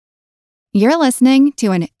You're listening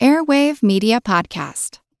to an Airwave Media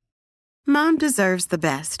Podcast. Mom deserves the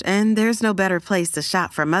best, and there's no better place to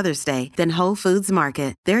shop for Mother's Day than Whole Foods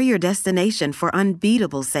Market. They're your destination for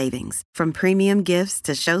unbeatable savings, from premium gifts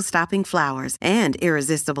to show-stopping flowers and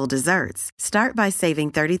irresistible desserts. Start by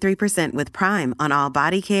saving 33% with Prime on all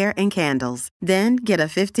body care and candles. Then get a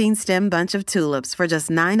 15-stem bunch of tulips for just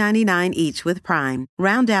 $9.99 each with Prime.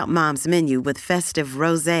 Round out Mom's menu with festive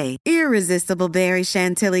rosé, irresistible berry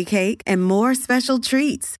chantilly cake, and more special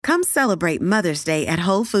treats. Come celebrate Mother's Day at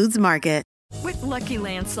Whole Foods Market. With Lucky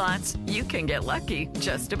Land Slots, you can get lucky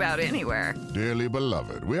just about anywhere. Dearly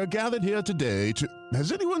beloved, we are gathered here today to...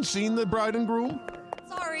 Has anyone seen the bride and groom?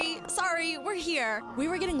 Sorry, we're here. We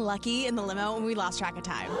were getting lucky in the limo and we lost track of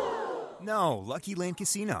time. No, Lucky Land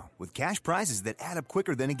Casino, with cash prizes that add up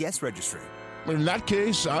quicker than a guest registry. In that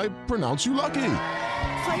case, I pronounce you lucky.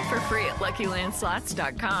 Play for free at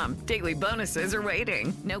LuckyLandSlots.com. Daily bonuses are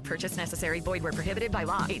waiting. No purchase necessary. Void where prohibited by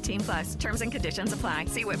law. 18+. Terms and conditions apply.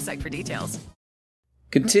 See website for details.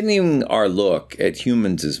 Continuing our look at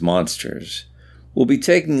humans as monsters, we'll be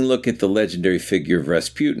taking a look at the legendary figure of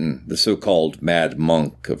Rasputin, the so-called mad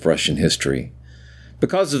monk of Russian history.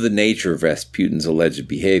 Because of the nature of Rasputin's alleged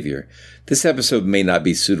behavior, this episode may not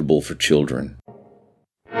be suitable for children.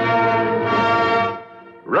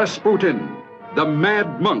 Rasputin, the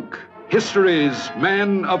Mad Monk, history's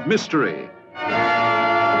man of mystery.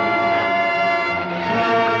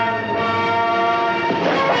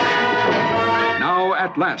 Now,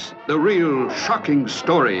 at last, the real shocking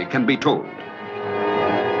story can be told.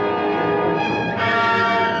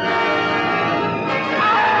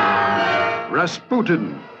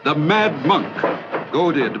 Rasputin, the Mad Monk,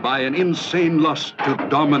 goaded by an insane lust to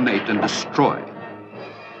dominate and destroy.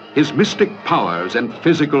 His mystic powers and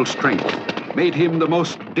physical strength made him the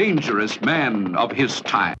most dangerous man of his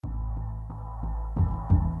time.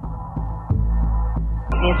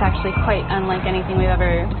 It's actually quite unlike anything we've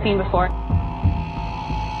ever seen before.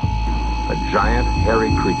 A giant,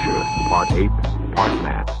 hairy creature, part ape, part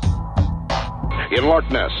man. In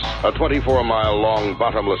Loch Ness, a 24-mile-long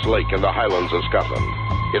bottomless lake in the Highlands of Scotland,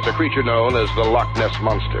 it's a creature known as the Loch Ness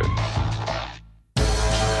Monster.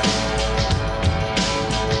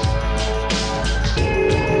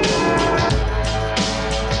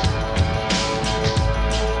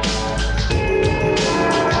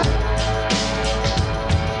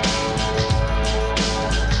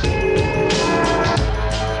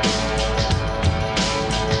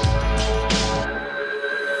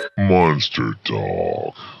 Monster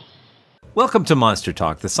Talk. Welcome to Monster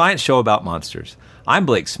Talk, the science show about monsters. I'm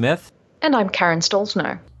Blake Smith. And I'm Karen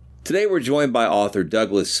Stolzno. Today we're joined by author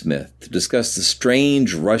Douglas Smith to discuss the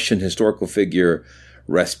strange Russian historical figure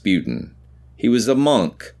Rasputin. He was a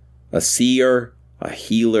monk, a seer, a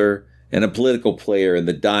healer, and a political player in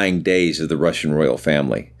the dying days of the Russian royal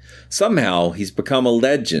family. Somehow he's become a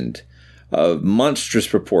legend of monstrous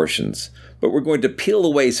proportions, but we're going to peel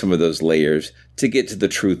away some of those layers to get to the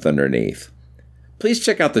truth underneath. Please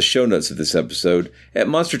check out the show notes of this episode at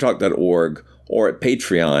monstertalk.org or at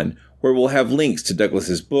Patreon, where we'll have links to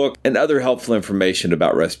Douglas's book and other helpful information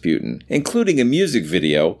about Rasputin, including a music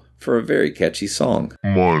video for a very catchy song.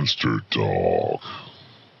 Monster Talk.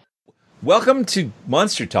 Welcome to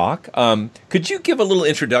Monster Talk. Could you give a little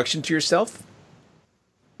introduction to yourself?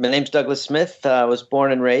 My name's Douglas Smith. I was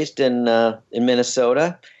born and raised in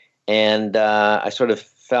Minnesota, and I sort of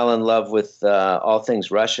fell in love with all things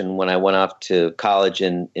Russian when I went off to college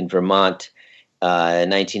in Vermont in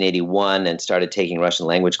 1981 and started taking Russian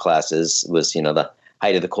language classes. It was, the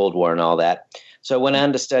height of the Cold War and all that. So I went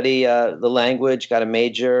on to study the language, got a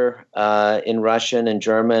major in Russian and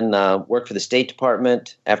German, worked for the State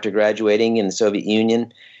Department after graduating in the Soviet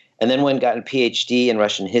Union, and then got a PhD in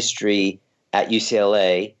Russian history at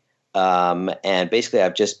UCLA. And basically,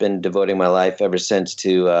 I've just been devoting my life ever since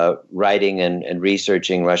to writing and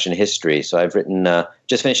researching Russian history. So I've written,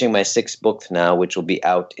 just finishing my 6th book now, which will be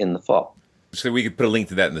out in the fall. So we could put a link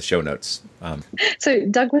to that in the show notes. So,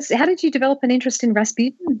 Douglas, how did you develop an interest in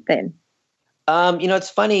Rasputin then? It's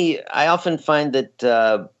funny. I often find that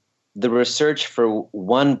the research for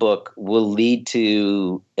one book will lead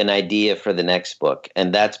to an idea for the next book.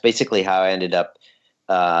 And that's basically how I ended up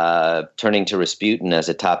turning to Rasputin as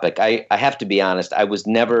a topic. I have to be honest, I was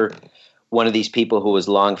never one of these people who was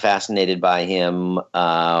long fascinated by him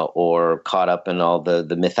or caught up in all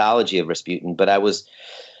the mythology of Rasputin, but I was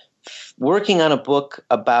working on a book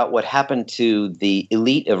about what happened to the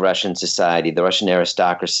elite of Russian society, the Russian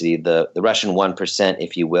aristocracy, the Russian 1%,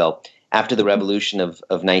 if you will, after the revolution of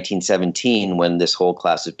 1917, when this whole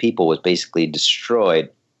class of people was basically destroyed.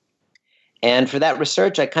 And for that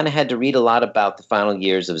research, I kind of had to read a lot about the final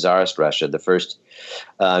years of Tsarist Russia, the first,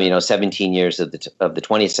 17 years of the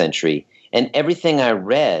 20th century. And everything I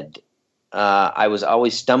read, I was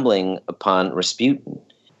always stumbling upon Rasputin.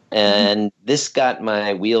 And this got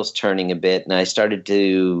my wheels turning a bit, and I started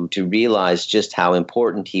to realize just how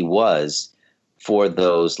important he was for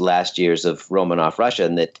those last years of Romanov Russia,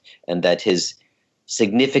 and that his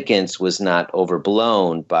significance was not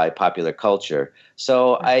overblown by popular culture.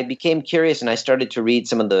 So I became curious, and I started to read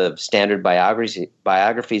some of the standard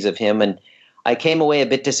biographies of him, and I came away a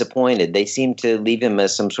bit disappointed. They seemed to leave him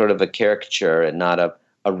as some sort of a caricature and not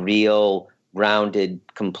a real, rounded,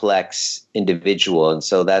 complex individual. And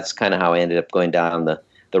so that's kind of how I ended up going down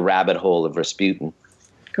the rabbit hole of Rasputin.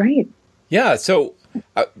 Great. Yeah. So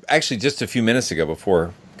actually, just a few minutes ago,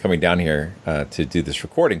 before coming down here to do this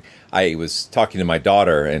recording, I was talking to my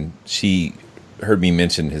daughter, and she heard me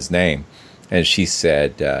mention his name, and she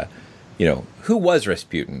said, who was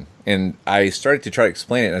Rasputin? And I started to try to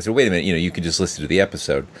explain it, and I said, wait a minute, you could just listen to the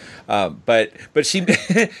episode. But she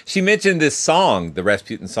she mentioned this song, the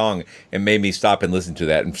Rasputin song, and made me stop and listen to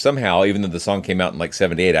that. And somehow, even though the song came out in like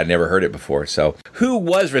 78, I'd never heard it before. So who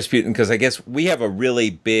was Rasputin? Because I guess we have a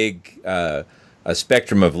really big a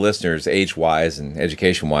spectrum of listeners, age-wise and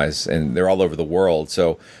education-wise, and they're all over the world.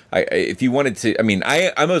 So if you wanted to,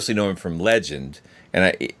 I mostly know him from legend. And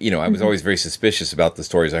I was always very suspicious about the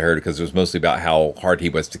stories I heard, because it was mostly about how hard he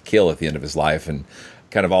was to kill at the end of his life, and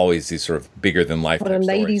kind of always these sort of bigger than life. What a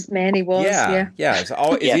ladies' man he was. Yeah. It's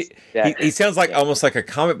always, yes, exactly. He sounds like almost like a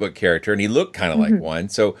comic book character, and he looked kind of like one.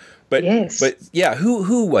 So, but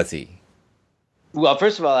who was he? Well,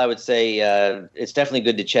 first of all, I would say it's definitely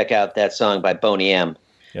good to check out that song by Boney M.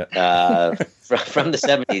 From the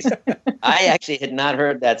 70s. I actually had not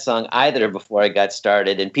heard that song either before I got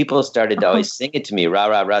started, and people started to always sing it to me, Rah,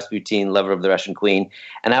 Rah, Rasputin, lover of the Russian queen.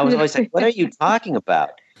 And I was always like, what are you talking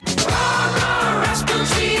about? Rah, Rah,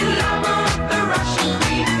 Rasputin, lover of the Russian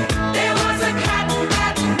queen. There was a cat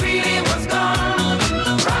that really was gone.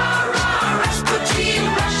 Rah, Rah, Rasputin,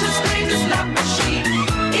 Russia's greatest love machine.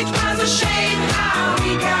 It was a shame how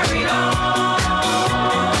he carried on.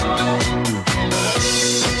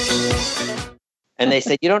 And they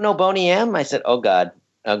said, "You don't know Boney M?" I said, "Oh God,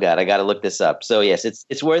 I got to look this up." So yes,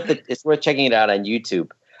 it's worth it. It's worth checking it out on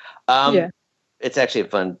YouTube. It's actually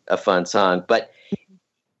a fun song. But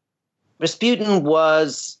Rasputin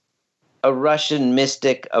was a Russian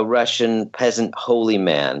mystic, a Russian peasant holy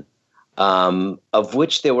man, of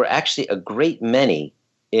which there were actually a great many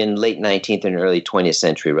in late 19th and early 20th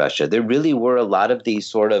century Russia. There really were a lot of these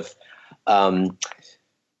sort of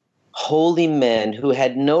holy men who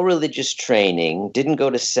had no religious training, didn't go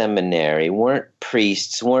to seminary, weren't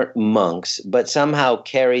priests, weren't monks, but somehow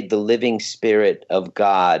carried the living spirit of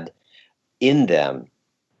God in them.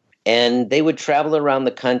 And they would travel around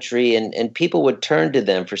the country, and people would turn to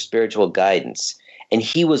them for spiritual guidance. And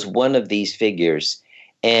he was one of these figures.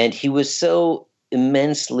 And he was so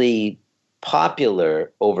immensely popular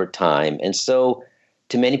over time, and so,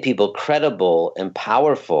 to many people, credible and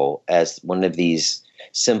powerful as one of these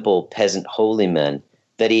simple peasant holy men,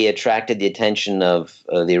 that he attracted the attention of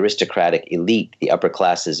the aristocratic elite, the upper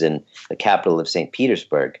classes in the capital of St.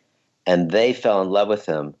 Petersburg. And they fell in love with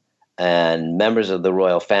him. And members of the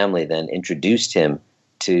royal family then introduced him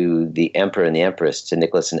to the emperor and the empress, to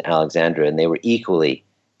Nicholas and Alexandra. And they were equally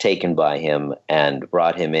taken by him and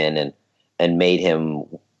brought him in and made him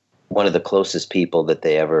one of the closest people that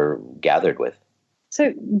they ever gathered with.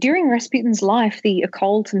 So during Rasputin's life, the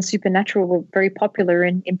occult and supernatural were very popular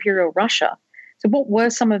in Imperial Russia. So what were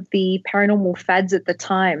some of the paranormal fads at the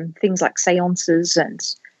time? Things like seances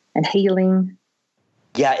and healing?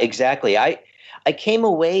 Yeah, exactly. I came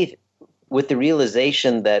away with the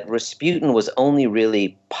realization that Rasputin was only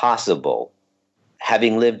really possible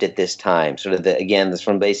having lived at this time. Sort of, this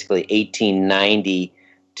from basically 1890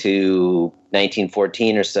 to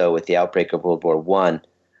 1914 or so, with the outbreak of World War I.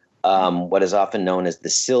 What is often known as the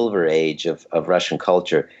Silver Age of Russian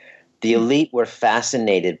culture. The elite were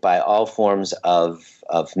fascinated by all forms of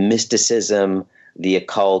mysticism, the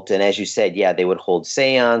occult, and as you said, they would hold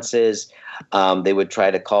seances. They would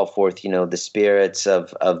try to call forth, the spirits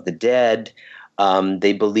of the dead.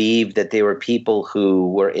 They believed that they were people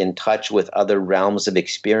who were in touch with other realms of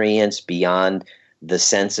experience beyond the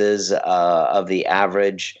senses of the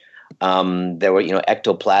average. There were,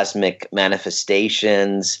 ectoplasmic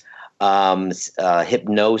manifestations,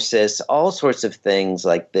 hypnosis, all sorts of things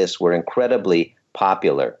like this were incredibly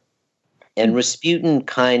popular. And Rasputin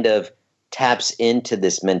kind of taps into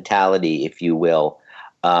this mentality, if you will,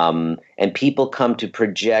 and people come to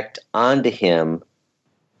project onto him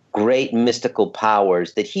great mystical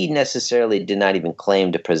powers that he necessarily did not even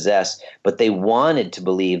claim to possess, but they wanted to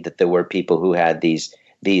believe that there were people who had these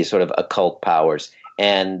sort of occult powers.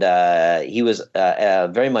 And he was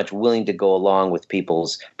very much willing to go along with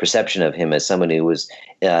people's perception of him as someone who was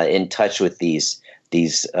in touch with these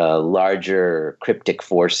larger cryptic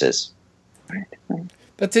forces.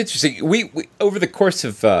 That's interesting. We over the course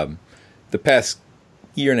of the past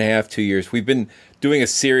year and a half, 2 years, we've been doing a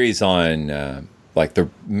series on like the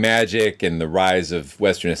magic and the rise of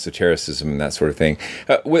Western esotericism and that sort of thing.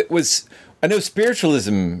 I know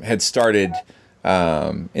spiritualism had started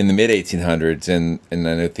in the mid 1800s, and I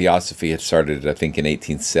know Theosophy had started, I think, in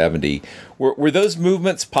 1870. Were those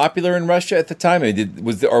movements popular in Russia at the time? I mean,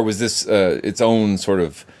 was this its own sort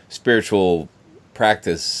of spiritual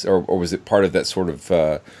practice, or was it part of that sort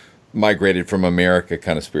of migrated from America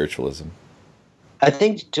kind of spiritualism? I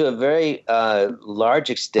think to a very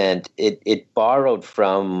large extent, it borrowed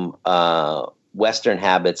from Western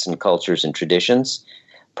habits and cultures and traditions,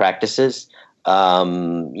 practices.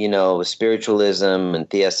 Spiritualism and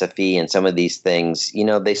Theosophy and some of these things,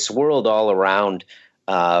 they swirled all around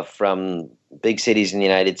from big cities in the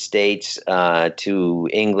United States to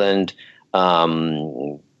England,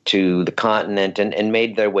 to the continent, and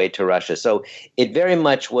made their way to Russia. So it very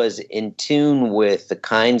much was in tune with the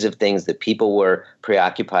kinds of things that people were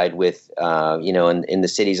preoccupied with, in the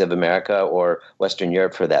cities of America or Western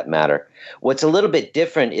Europe, for that matter. What's a little bit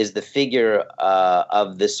different is the figure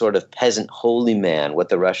of this sort of peasant holy man, what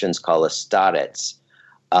the Russians call a starets.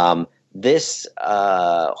 This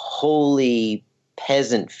holy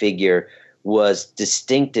peasant figure was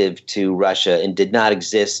distinctive to Russia and did not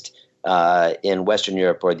exist in Western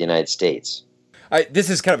Europe or the United States. This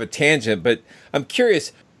is kind of a tangent, but I'm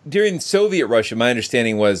curious. During Soviet Russia, my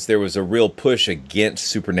understanding was there was a real push against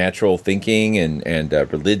supernatural thinking and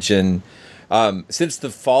religion. Since the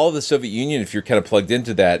fall of the Soviet Union, if you're kind of plugged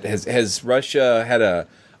into that, has Russia had a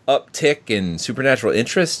uptick in supernatural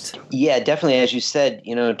interest? Yeah, definitely. As you said,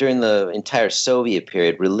 during the entire Soviet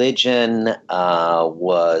period, religion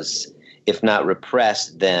was, if not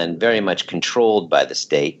repressed, then very much controlled by the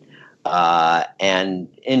state. And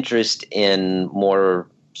interest in more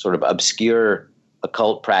sort of obscure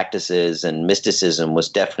occult practices and mysticism was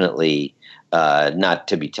definitely not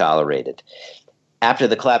to be tolerated. After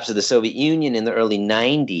the collapse of the Soviet Union in the early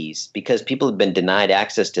 90s, because people had been denied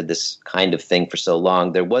access to this kind of thing for so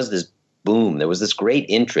long, there was this boom. There was this great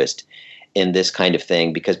interest in this kind of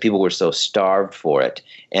thing because people were so starved for it.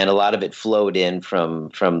 And a lot of it flowed in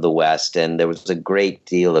from the West, and there was a great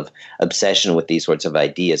deal of obsession with these sorts of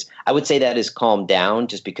ideas. I would say that has calmed down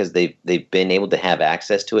just because they've been able to have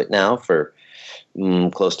access to it now for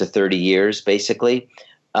close to 30 years, basically.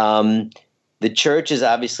 The church is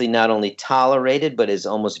obviously not only tolerated, but is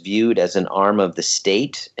almost viewed as an arm of the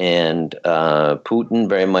state, and Putin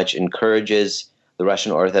very much encourages the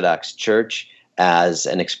Russian Orthodox Church as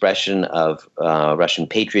an expression of Russian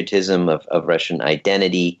patriotism, of Russian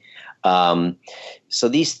identity. So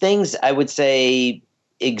these things, I would say,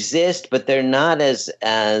 exist, but they're not as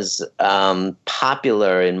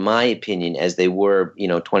popular, in my opinion, as they were,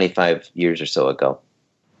 25 years or so ago.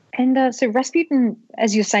 And so Rasputin,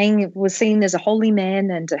 as you're saying, was seen as a holy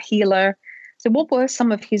man and a healer. So what were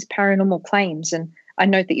some of his paranormal claims? And I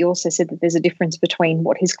note that you also said that there's a difference between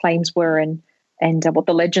what his claims were and what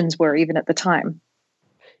the legends were even at the time.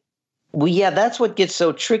 Well, yeah, that's what gets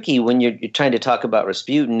so tricky when you're trying to talk about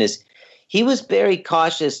Rasputin, is he was very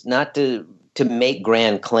cautious not to make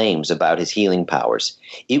grand claims about his healing powers.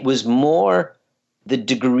 It was more the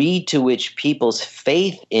degree to which people's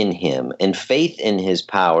faith in him and faith in his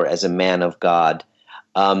power as a man of God,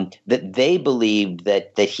 that they believed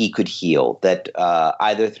that he could heal, that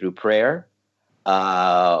either through prayer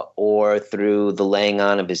or through the laying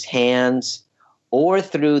on of his hands, or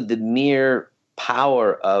through the mere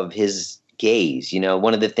power of his gaze.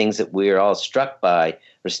 One of the things that we're all struck by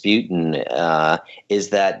Rasputin is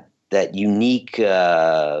that unique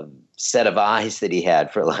set of eyes that he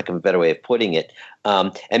had, for lack of a better way of putting it.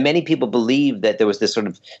 And many people believe that there was this sort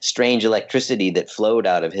of strange electricity that flowed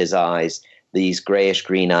out of his eyes, these grayish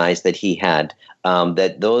green eyes that he had,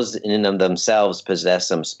 that those in and of themselves possess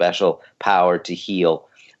some special power to heal.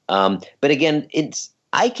 But again,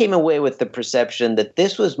 I came away with the perception that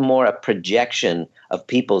this was more a projection of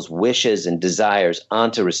people's wishes and desires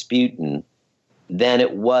onto Rasputin than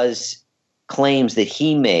it was claims that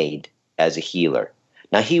he made as a healer.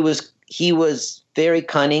 Now, he was very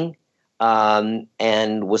cunning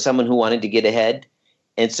and was someone who wanted to get ahead.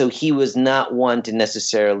 And so he was not one to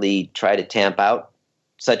necessarily try to tamp out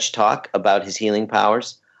such talk about his healing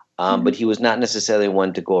powers, but he was not necessarily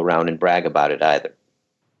one to go around and brag about it either.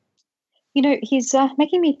 You know, he's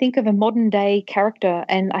making me think of a modern day character,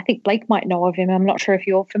 and I think Blake might know of him. I'm not sure if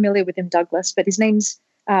you're familiar with him, Douglas, but his name's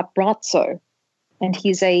Bratzo, and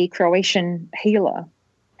he's a Croatian healer.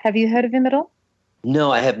 Have you heard of him at all?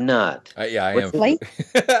 No, I have not. Yeah, I have. Blake?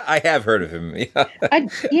 I have heard of him. Yeah.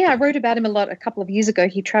 I wrote about him a couple of years ago.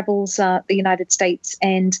 He travels the United States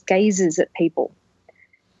and gazes at people.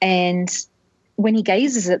 And when he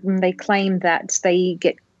gazes at them, they claim that they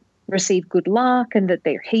receive good luck and that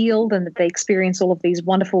they're healed and that they experience all of these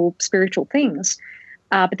wonderful spiritual things.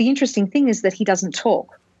 But the interesting thing is that he doesn't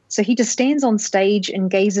talk. So he just stands on stage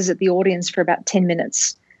and gazes at the audience for about 10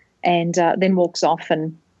 minutes and then walks off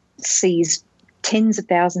and sees tens of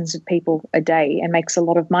thousands of people a day and makes a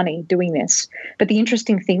lot of money doing this. But the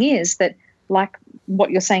interesting thing is that, like what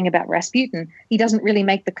you're saying about Rasputin, he doesn't really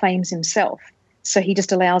make the claims himself. So he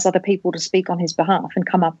just allows other people to speak on his behalf and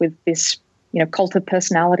come up with this, cult of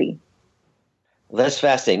personality. Well, that's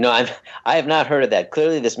fascinating. No, I have not heard of that.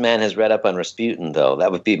 Clearly, this man has read up on Rasputin, though.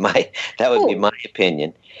 That would be my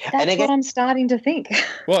opinion. That's what I'm starting to think.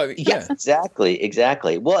 Well, yeah,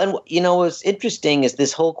 exactly. Well, and what's interesting is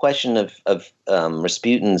this whole question of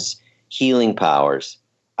Rasputin's healing powers.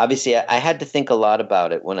 Obviously, I had to think a lot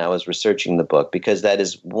about it when I was researching the book, because that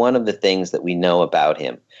is one of the things that we know about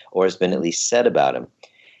him, or has been at least said about him.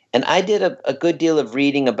 And I did a good deal of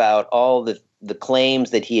reading about all the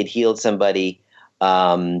claims that he had healed somebody,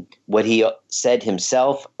 what he said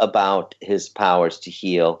himself about his powers to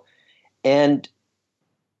heal. And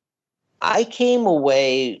I came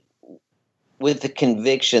away with the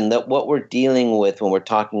conviction that what we're dealing with when we're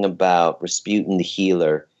talking about Rasputin the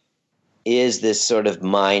healer is this sort of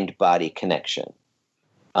mind-body connection.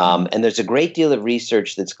 And there's a great deal of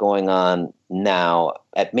research that's going on now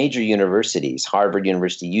at major universities, Harvard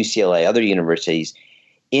University, UCLA, other universities,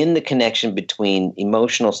 in the connection between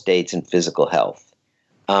emotional states and physical health.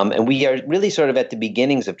 And we are really sort of at the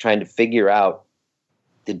beginnings of trying to figure out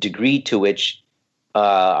the degree to which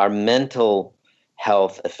our mental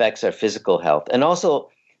health affects our physical health. And also,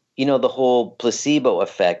 the whole placebo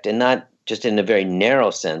effect, and not just in a very narrow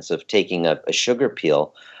sense of taking a sugar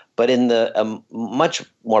pill, but in the much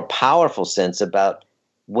more powerful sense about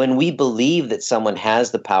when we believe that someone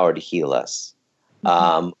has the power to heal us,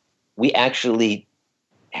 we actually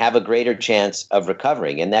have a greater chance of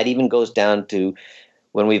recovering. And that even goes down to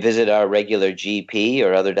when we visit our regular GP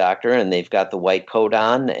or other doctor and they've got the white coat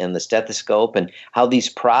on and the stethoscope, and how these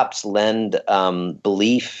props lend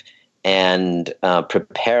belief and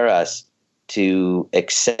prepare us to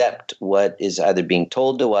accept what is either being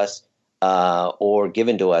told to us or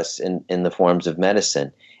given to us in the forms of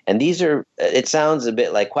medicine. And these are, it sounds a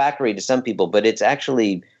bit like quackery to some people, but it's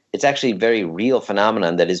actually a very real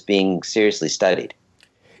phenomenon that is being seriously studied.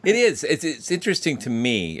 It is. It's interesting to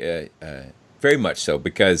me, very much so,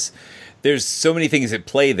 because there's so many things at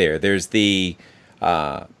play there. There's the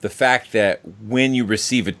fact that when you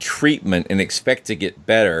receive a treatment and expect to get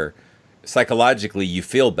better, psychologically you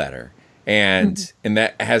feel better, and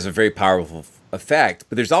that has a very powerful effect.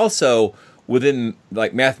 But there's also, within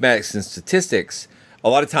like mathematics and statistics, a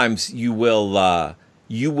lot of times you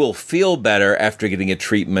will feel better after getting a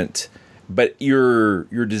treatment, but your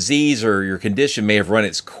disease or your condition may have run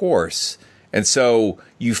its course. And so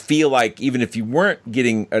you feel like even if you weren't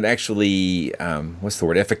getting an actually,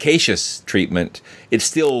 efficacious treatment, it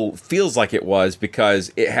still feels like it was,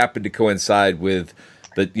 because it happened to coincide with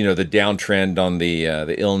the downtrend on the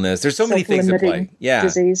illness. There's so many things at play. Yeah.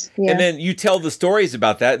 Disease. Yeah. And then you tell the stories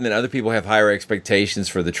about that, and then other people have higher expectations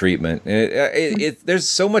for the treatment. And there's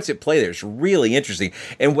so much at play there. It's really interesting.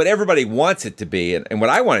 And what everybody wants it to be, and what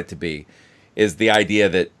I want it to be, is the idea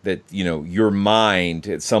that your mind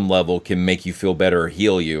at some level can make you feel better or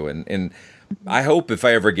heal you. And I hope if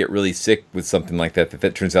I ever get really sick with something like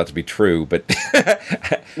that turns out to be true. But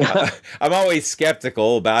I'm always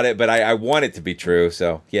skeptical about it, but I want it to be true.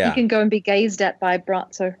 So, yeah. You can go and be gazed at by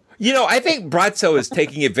Bratzo. I think Bratzo is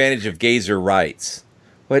taking advantage of gazer rights.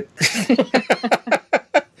 What?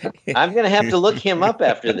 I'm going to have to look him up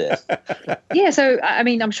after this. Yeah, so, I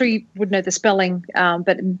mean, I'm sure you would know the spelling,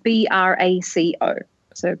 but Braco,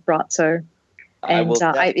 so Bratzo. And I will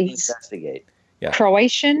definitely investigate. Yeah.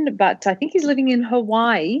 Croatian, but I think he's living in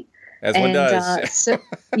Hawaii. As one does.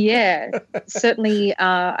 Certainly.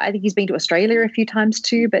 I think he's been to Australia a few times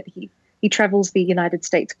too, but he travels the United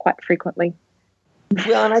States quite frequently.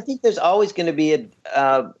 Well, and I think there's always going to be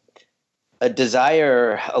a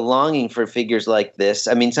desire, a longing for figures like this.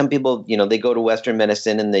 I mean, some people, they go to Western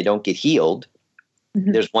medicine and they don't get healed.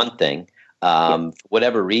 Mm-hmm. There's one thing, for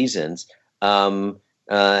whatever reasons.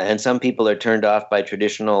 And some people are turned off by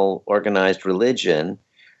traditional organized religion.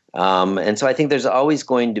 And so I think there's always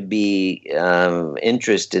going to be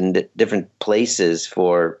interest in different places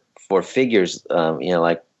for figures,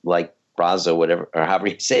 like Brazo, whatever, or however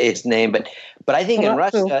you say his name. But I think in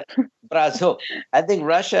Russia, Brazo, I think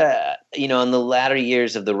Russia, in the latter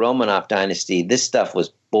years of the Romanov dynasty, this stuff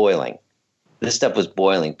was boiling.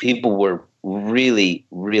 People were really,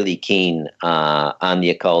 really keen on the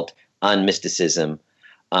occult, on mysticism,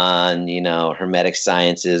 on hermetic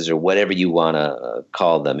sciences, or whatever you want to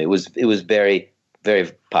call them. It was very,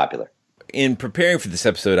 very popular. In preparing for this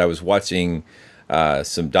episode, I was watching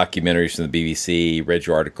some documentaries from the BBC, read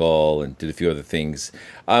your article, and did a few other things.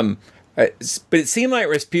 But it seemed like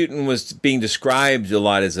Rasputin was being described a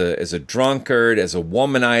lot as a drunkard, as a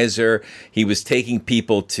womanizer. He was taking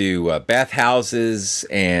people to bathhouses,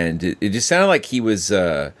 and it just sounded like he was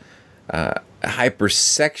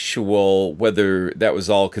hypersexual, whether that was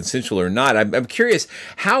all consensual or not. I'm curious,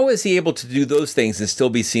 how is he able to do those things and still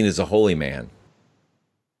be seen as a holy man?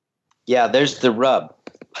 Yeah, there's the rub.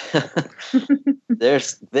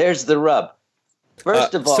 there's the rub.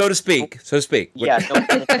 First of all, so to speak. Yeah. Sorry,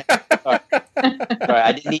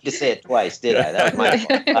 I didn't need to say it twice, did I? That was my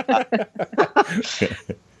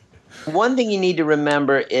fault. One thing you need to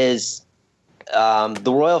remember is the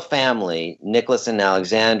royal family, Nicholas and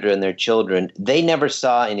Alexandra and their children, they never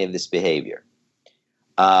saw any of this behavior.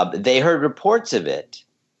 They heard reports of it,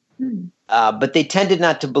 but they tended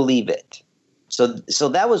not to believe it. So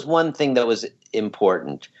that was one thing that was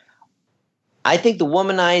important. I think the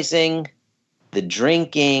womanizing, the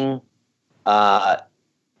drinking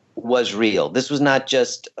was real. This was not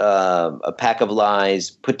just a pack of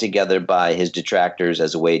lies put together by his detractors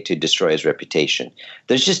as a way to destroy his reputation.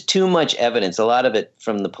 There's just too much evidence, a lot of it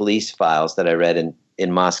from the police files that I read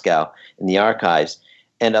in Moscow, in the archives,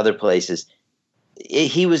 and other places.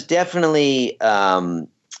 He was definitely drawn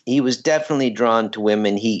to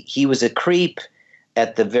women. He was a creep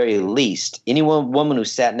at the very least. Any woman who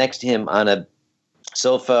sat next to him on a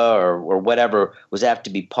sofa or whatever was apt to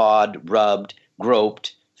be pawed, rubbed,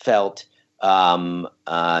 groped, felt, no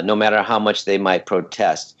matter how much they might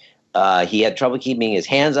protest. He had trouble keeping his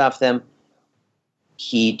hands off them.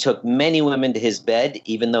 He took many women to his bed,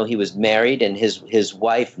 even though he was married, and his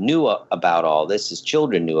wife knew about all this. His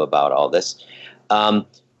children knew about all this.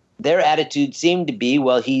 Their attitude seemed to be,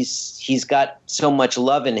 well, he's got so much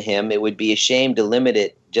love in him, it would be a shame to limit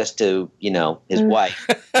it just to, his wife.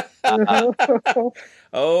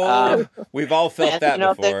 We've all felt that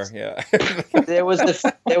before. Yeah. there was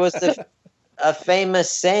a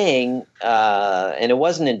famous saying, and it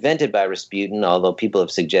wasn't invented by Rasputin, although people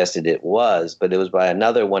have suggested it was, but it was by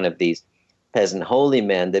another one of these peasant holy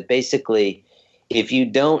men, that basically, if you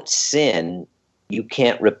don't sin, you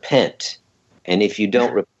can't repent. And if you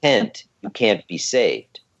don't repent, you can't be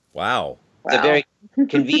saved. Wow. It's a very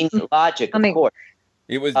convenient logic, of course.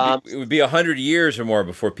 It would be 100 years or more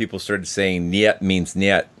before people started saying "niet" means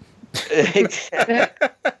 "niet."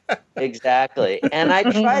 Exactly. And I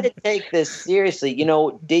try to take this seriously.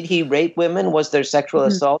 Did he rape women? Was there sexual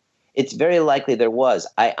assault? It's very likely there was.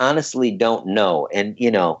 I honestly don't know. And,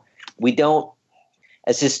 we don't,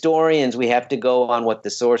 as historians, we have to go on what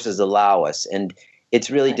the sources allow us. And it's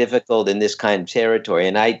really difficult in this kind of territory.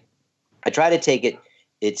 And I try to take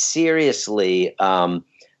it seriously. One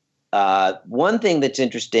thing that's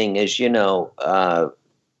interesting is,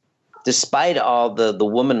 despite all the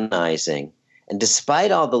womanizing and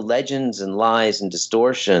despite all the legends and lies and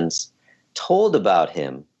distortions told about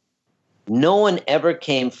him, no one ever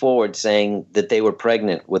came forward saying that they were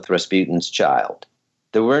pregnant with Rasputin's child.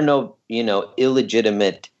 There were no,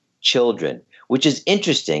 illegitimate children, which is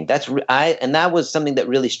interesting. And that was something that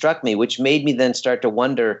really struck me, which made me then start to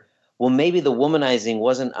wonder, well, maybe the womanizing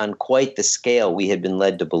wasn't on quite the scale we had been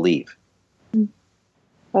led to believe.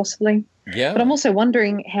 Possibly. Yeah. But I'm also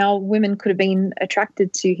wondering how women could have been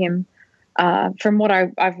attracted to him. From what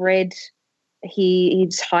I've read,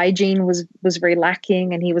 his hygiene was very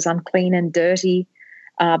lacking, and he was unclean and dirty.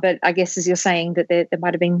 But I guess, as you're saying, that there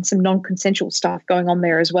might have been some non-consensual stuff going on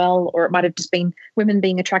there as well, or it might have just been women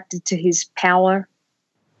being attracted to his power.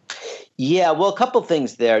 Yeah, well, a couple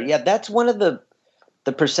things there. Yeah, that's one of the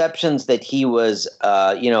perceptions, that he was,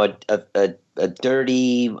 a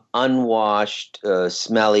dirty, unwashed,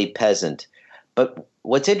 smelly peasant. But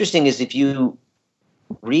what's interesting is if you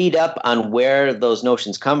read up on where those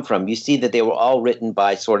notions come from, you see that they were all written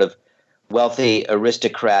by sort of wealthy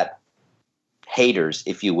aristocrat haters,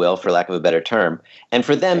 if you will, for lack of a better term. And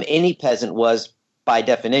for them, any peasant was, by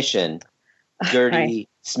definition, dirty, right,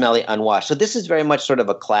 smelly, unwashed. So this is very much sort of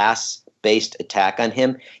a class-based attack on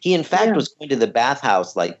him. He, in fact, was going to the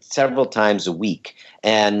bathhouse like several times a week.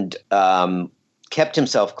 And kept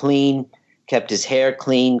himself clean, kept his hair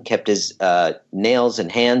clean, kept his nails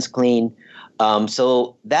and hands clean.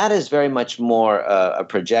 So that is very much more a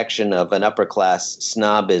projection of an upper class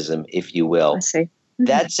snobism, if you will. I see. Mm-hmm.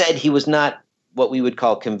 That said, he was not what we would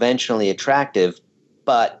call conventionally attractive,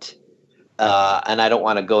 but and I don't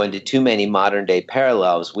want to go into too many modern day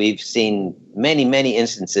parallels. We've seen many, many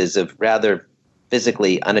instances of rather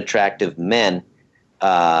physically unattractive men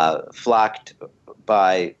flocked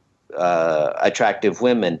by attractive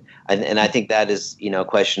women, and I think that is a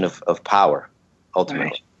question of power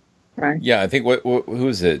ultimately. Right. Yeah, I think who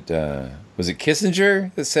was it? Was it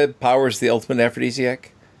Kissinger that said power is the ultimate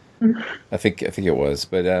aphrodisiac? Mm-hmm. I think it was,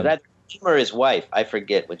 but that him or his wife, I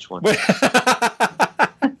forget which one.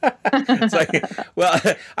 It's like, well,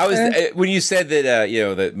 I was when you said that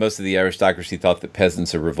that most of the aristocracy thought that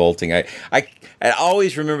peasants are revolting. I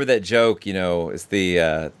always remember that joke. It's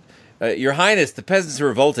the Your Highness, the peasants are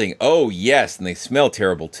revolting. Oh yes, and they smell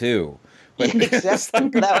terrible too.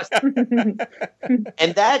 Exactly.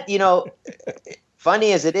 And that,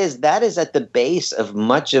 funny as it is, that is at the base of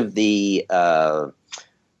much of the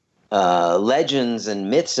legends and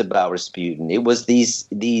myths about Rasputin. It was these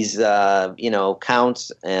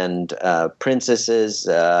counts and princesses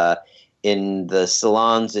in the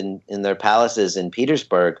salons in their palaces in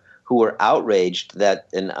Petersburg who were outraged that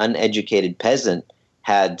an uneducated peasant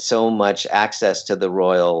had so much access to the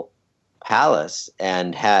royal palace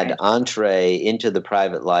and had entree into the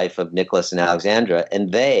private life of Nicholas and Alexandra,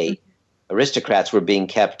 and they, aristocrats, were being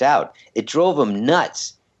kept out. It drove them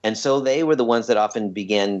nuts. And so they were the ones that often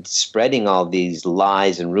began spreading all these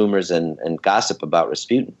lies and rumors and gossip about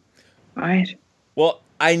Rasputin. Right. Well,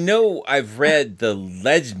 I know I've read the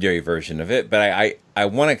legendary version of it, but I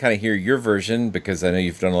want to kind of hear your version because I know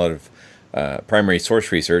you've done a lot of primary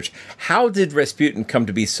source research. How did Rasputin come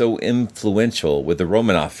to be so influential with the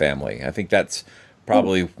Romanov family? I think that's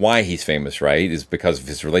probably why he's famous, right? Is because of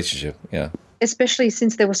his relationship. Yeah. Especially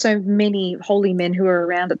since there were so many holy men who were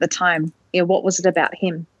around at the time. What was it about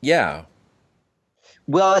him? Yeah.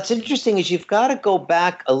 Well, it's interesting is you've got to go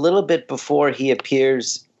back a little bit before he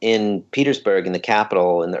appears in Petersburg, in the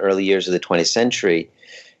capital, in the early years of the 20th century.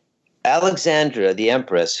 Alexandra, the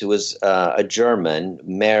empress, who was a German,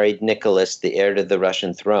 married Nicholas, the heir to the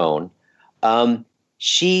Russian throne.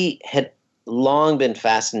 She had long been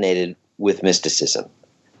fascinated with mysticism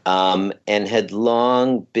and had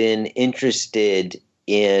long been interested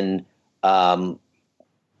in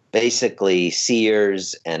basically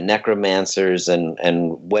seers and necromancers and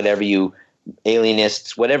whatever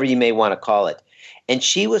alienists, whatever you may want to call it. And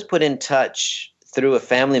she was put in touch through a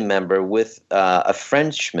family member with a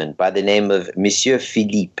Frenchman by the name of Monsieur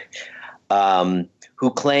Philippe, who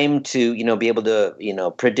claimed to, be able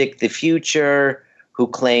to, predict the future, who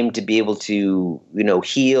claimed to be able to,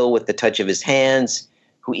 heal with the touch of his hands,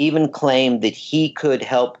 who even claimed that he could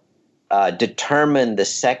help determine the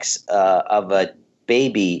sex of a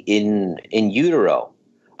baby in utero.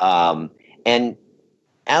 And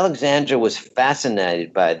Alexandra was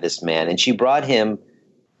fascinated by this man, and she brought him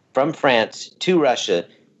from France to Russia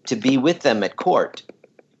to be with them at court.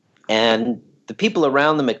 And the people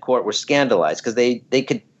around them at court were scandalized because they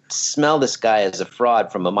could smell this guy as a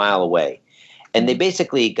fraud from a mile away. And they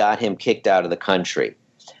basically got him kicked out of the country.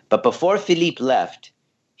 But before Philippe left,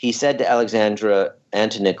 he said to Alexandra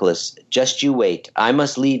and to Nicholas, "Just you wait. I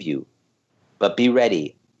must leave you. But be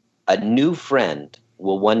ready. A new friend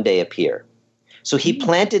will one day appear." So he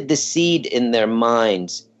planted the seed in their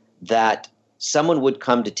minds that someone would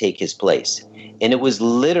come to take his place. And it was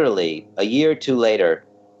literally a year or two later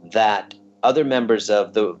that other members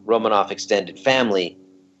of the Romanov extended family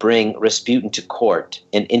bring Rasputin to court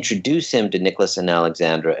and introduce him to Nicholas and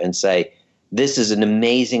Alexandra and say, "This is an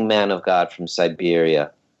amazing man of God from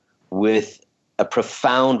Siberia with a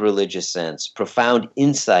profound religious sense, profound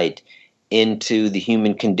insight into the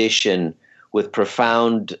human condition, with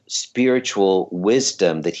profound spiritual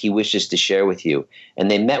wisdom that he wishes to share with you." And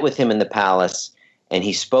they met with him in the palace, and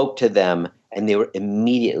he spoke to them, and they were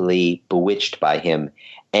immediately bewitched by him.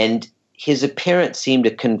 And his appearance seemed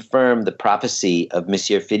to confirm the prophecy of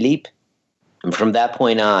Monsieur Philippe. And from that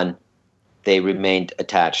point on, they remained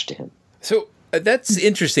attached to him. So that's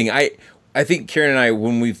interesting. I think Karen and I,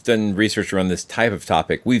 when we've done research around this type of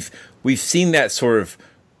topic, we've seen that sort of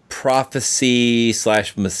prophecy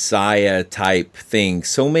 / Messiah type thing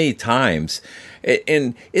so many times.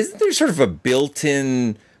 And isn't there sort of a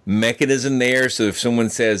built-in mechanism there? So if someone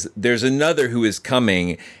says there's another who is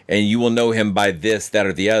coming and you will know him by this, that,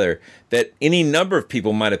 or the other, that any number of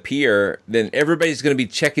people might appear, then everybody's going to be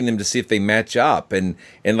checking them to see if they match up. And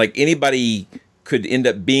like anybody could end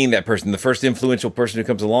up being that person, the first influential person who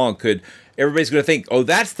comes along. Everybody's going to think, oh,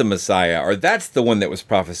 that's the Messiah, or that's the one that was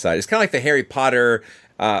prophesied. It's kind of like the Harry Potter.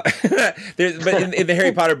 But in the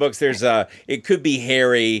Harry Potter books, there's it could be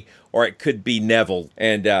Harry or it could be Neville,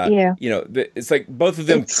 and it's like both of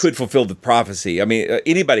them could fulfill the prophecy. I mean,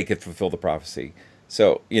 anybody could fulfill the prophecy.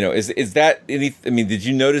 So is that any? I mean, did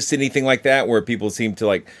you notice anything like that where people seem to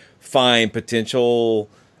like find potential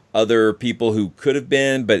other people who could have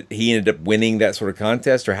been, but he ended up winning that sort of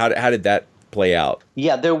contest, or how did that play out?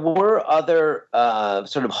 Yeah, there were other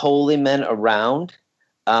sort of holy men around.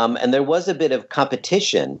 And there was a bit of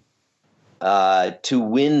competition to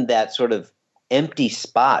win that sort of empty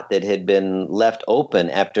spot that had been left open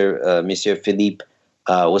after Monsieur Philippe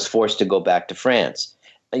was forced to go back to France.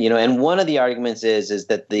 And one of the arguments is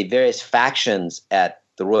that the various factions at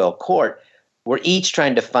the royal court were each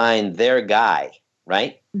trying to find their guy,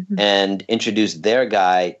 right? Mm-hmm. And introduce their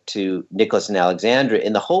guy to Nicholas and Alexandra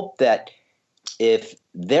in the hope that if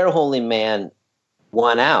their holy man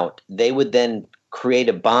won out, they would then create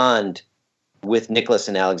a bond with Nicholas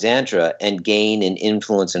and Alexandra and gain an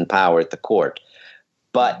influence and power at the court.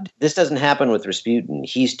 But this doesn't happen with Rasputin.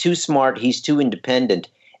 He's too smart. He's too independent.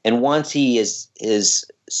 And once he is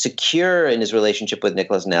secure in his relationship with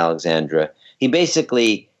Nicholas and Alexandra, he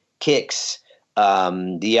basically kicks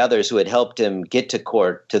the others who had helped him get to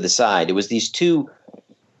court to the side. It was these two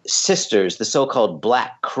sisters, the so-called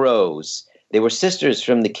Black Crows. They were sisters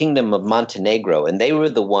from the kingdom of Montenegro, and they were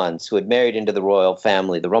the ones who had married into the royal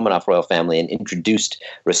family, the Romanov royal family, and introduced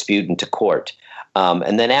Rasputin to court.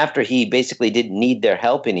 And then after he basically didn't need their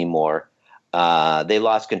help anymore, they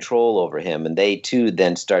lost control over him, and they too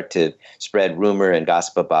then start to spread rumor and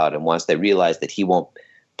gossip about him once they realize that he won't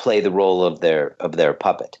play the role of their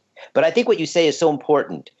puppet. But I think what you say is so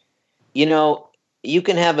important. You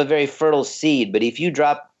can have a very fertile seed, but if you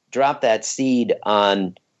drop that seed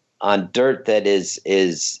on dirt that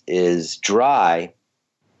is dry,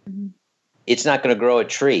 mm-hmm. It's not going to grow a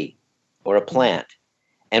tree or a plant.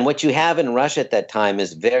 And what you have in Russia at that time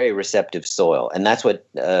is very receptive soil, and that's what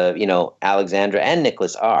Alexandra and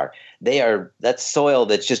Nicholas are. That's soil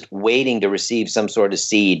that's just waiting to receive some sort of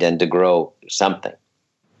seed and to grow something.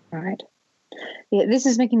 Right. Yeah, this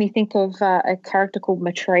is making me think of a character called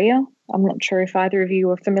Maitreya. I'm not sure if either of you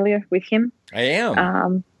are familiar with him. I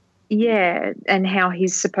am. Yeah, and how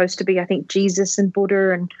he's supposed to be, I think, Jesus and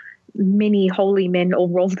Buddha and many holy men all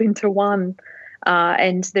rolled into one.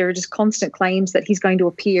 And there are just constant claims that he's going to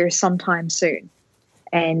appear sometime soon.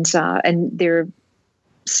 And there are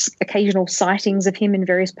occasional sightings of him in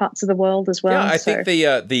various parts of the world as well. Yeah, I think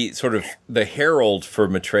the sort of the herald for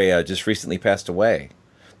Maitreya just recently passed away.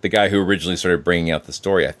 The guy who originally started bringing out the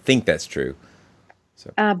story. I think that's true.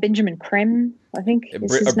 So Benjamin Krem, I think,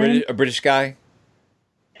 is his name. A British guy?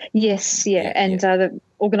 Yes, yeah. And the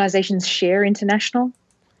organization's Share International.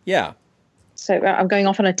 Yeah. So I'm going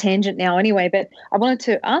off on a tangent now anyway, but I wanted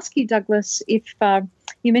to ask you, Douglas, if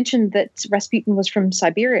you mentioned that Rasputin was from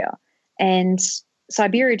Siberia, and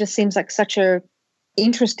Siberia just seems like such a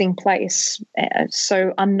interesting place,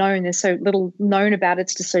 so unknown, there's so little known about it,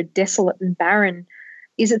 it's just so desolate and barren.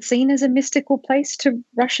 Is it seen as a mystical place to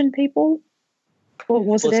Russian people? Or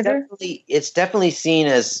was it ever? It's definitely seen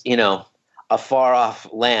as, a far-off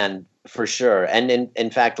land for sure. And in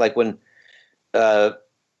fact, like when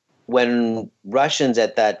Russians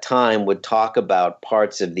at that time would talk about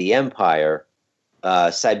parts of the empire,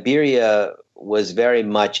 Siberia was very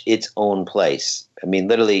much its own place. I mean,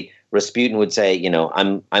 literally, Rasputin would say,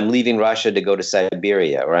 I'm leaving Russia to go to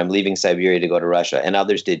Siberia, or I'm leaving Siberia to go to Russia, and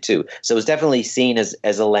others did too. So it was definitely seen as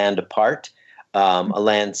a land apart, a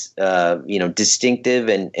land distinctive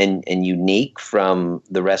and unique from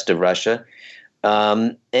the rest of Russia.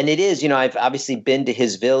 And it is, I've obviously been to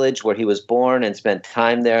his village where he was born and spent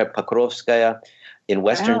time there, Pokrovskaya, in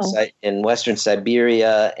western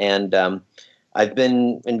Siberia, and I've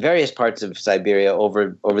been in various parts of Siberia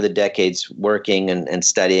over the decades, working and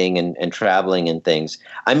studying and traveling and things.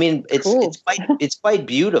 I mean, it's quite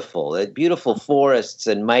beautiful. Beautiful forests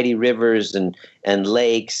and mighty rivers and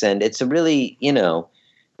lakes, and it's a really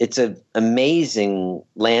it's an amazing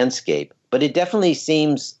landscape. But it definitely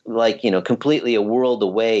seems like completely a world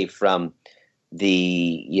away from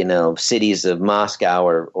the cities of Moscow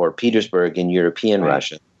or Petersburg in European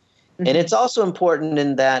Russia. Mm-hmm. And it's also important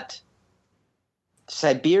in that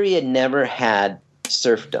Siberia never had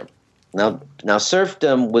serfdom. Now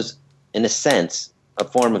serfdom was, in a sense, a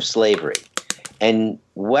form of slavery. And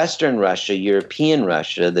Western Russia, European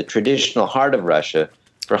Russia, the traditional heart of Russia,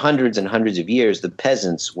 for hundreds and hundreds of years, the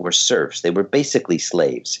peasants were serfs. They were basically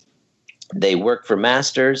slaves. They worked for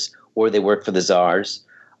masters or they worked for the czars.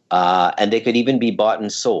 and they could even be bought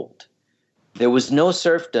and sold. There was no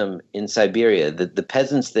serfdom in Siberia. The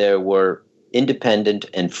peasants there were independent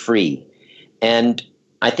and free. And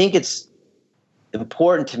I think it's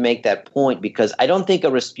important to make that point because I don't think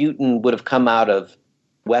a Rasputin would have come out of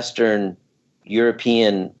Western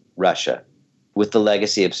European Russia with the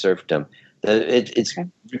legacy of serfdom. It's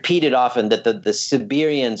repeated often that the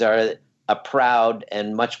Siberians are a proud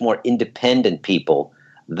and much more independent people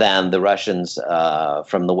than the Russians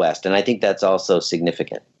from the West. And I think that's also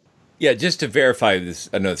significant. Yeah, just to verify this,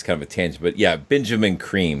 I know it's kind of a tangent, but yeah, Benjamin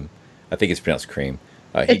Creme, I think it's pronounced Cream.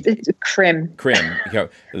 It's Krim. Krim.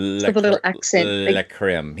 With a little accent. Le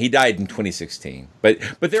Krim. He died in 2016. But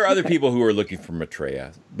there are other people who are looking for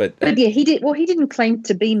Maitreya. But yeah, he did. Well, he didn't claim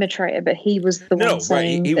to be Maitreya, but he was the one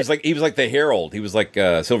saying he was like the Herald. He was like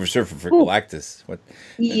Silver Surfer for Galactus.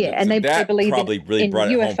 And they believe in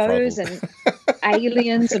UFOs and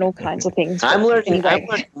aliens and all kinds of things. I'm learning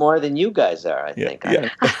more than you guys are, I think. Yeah.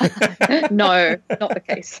 No, not the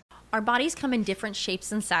case. Our bodies come in different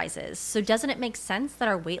shapes and sizes, so doesn't it make sense that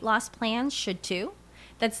our weight loss plans should too?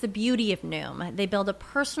 That's the beauty of Noom. They build a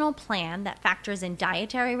personal plan that factors in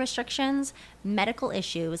dietary restrictions, medical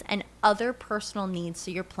issues, and other personal needs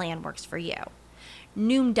so your plan works for you.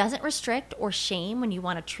 Noom doesn't restrict or shame when you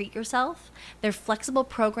want to treat yourself. Their flexible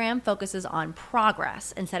program focuses on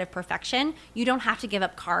progress instead of perfection. You don't have to give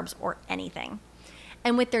up carbs or anything.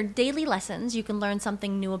 And with their daily lessons, you can learn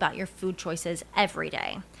something new about your food choices every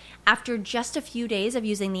day. After just a few days of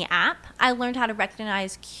using the app, I learned how to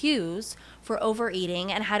recognize cues for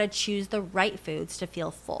overeating and how to choose the right foods to feel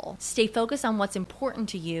full. Stay focused on what's important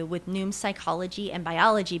to you with Noom's psychology and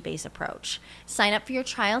biology-based approach. Sign up for your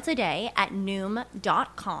trial today at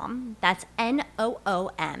Noom.com. That's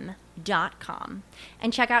NOOM.com.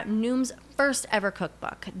 And check out Noom's first ever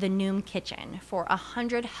cookbook, The Noom Kitchen, for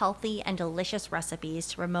 100 healthy and delicious recipes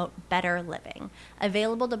to promote better living.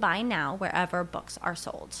 Available to buy now wherever books are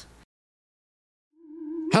sold.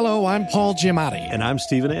 Hello, I'm Paul Giamatti. And I'm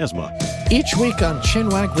Stephen Asma. Each week on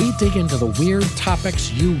Chinwag, we dig into the weird topics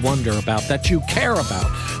you wonder about, that you care about.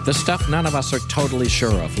 The stuff none of us are totally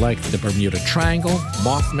sure of, like the Bermuda Triangle,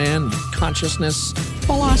 Mothman, consciousness,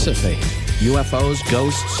 philosophy, UFOs,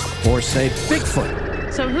 ghosts, or, say, Bigfoot.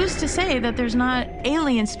 So who's to say that there's not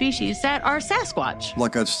alien species that are Sasquatch?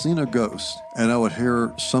 Like I'd seen a ghost, and I would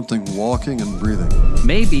hear something walking and breathing.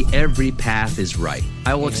 Maybe every path is right.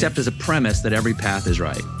 I will accept as a premise that every path is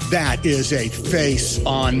right. That is a face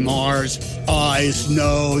on Mars. Eyes,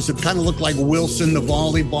 nose. It kind of looked like Wilson, the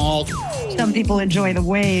volleyball. Some people enjoy the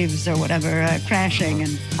waves or whatever crashing,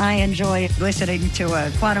 and I enjoy listening to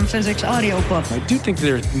a quantum physics audiobook. I do think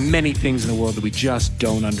there are many things in the world that we just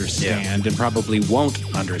don't understand and probably won't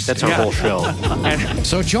understand. That's our whole show.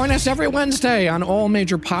 So join us every Wednesday on all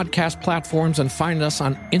major podcast platforms and find us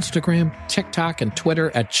on Instagram, TikTok, and Twitter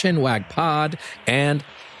at ChinwagPod and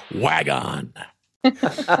Wagon.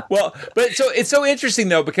 Well, but so it's so interesting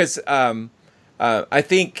though because I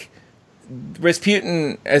think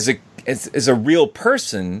Rasputin as a real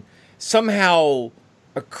person somehow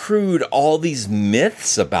accrued all these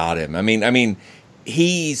myths about him. I mean,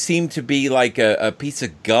 he seemed to be like a piece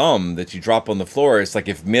of gum that you drop on the floor. It's like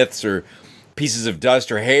if myths are pieces of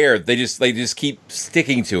dust or hair, they just keep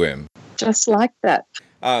sticking to him. Just like that.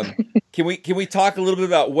 Can we talk a little bit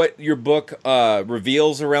about what your book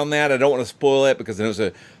reveals around that? I don't want to spoil it because I know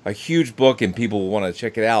it's a huge book and people will want to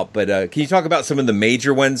check it out. But can you talk about some of the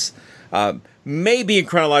major ones? Maybe in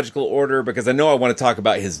chronological order because I know I want to talk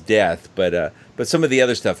about his death, but some of the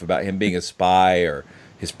other stuff about him being a spy or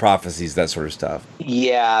his prophecies, that sort of stuff.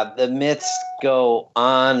 Yeah, the myths go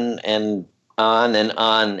on and on and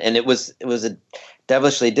on, and it was a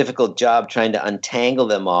devilishly difficult job trying to untangle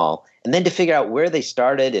them all, and then to figure out where they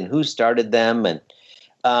started and who started them. And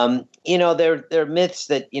there are myths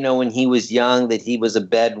that when he was young that he was a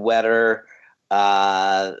bedwetter,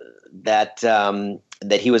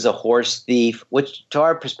 that he was a horse thief, which to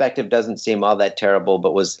our perspective doesn't seem all that terrible,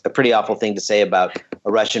 but was a pretty awful thing to say about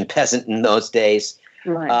a Russian peasant in those days.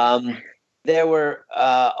 Right. There were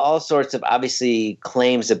all sorts of obviously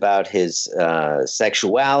claims about his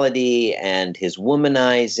sexuality and his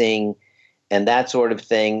womanizing and that sort of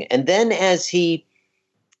thing. And then as he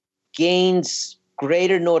gains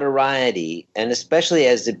greater notoriety, and especially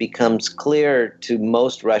as it becomes clear to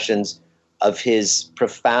most Russians of his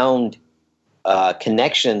profound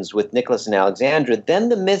connections with Nicholas and Alexandra, then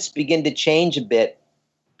the myths begin to change a bit.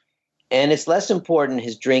 And it's less important,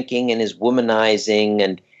 his drinking and his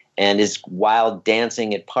womanizing and his wild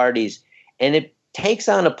dancing at parties. And it takes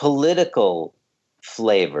on a political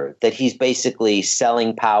flavor, that he's basically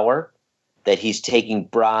selling power, that he's taking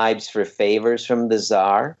bribes for favors from the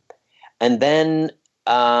Tsar. And then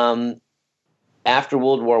after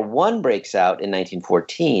World War I breaks out in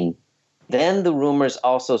 1914, then the rumors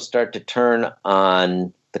also start to turn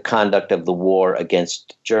on the conduct of the war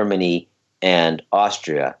against Germany and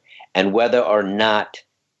Austria, and whether or not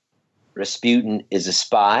Rasputin is a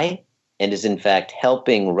spy and is in fact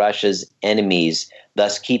helping Russia's enemies,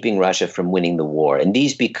 thus keeping Russia from winning the war. And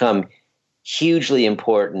these become hugely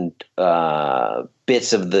important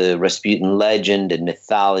bits of the Rasputin legend and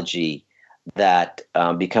mythology that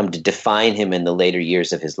become to define him in the later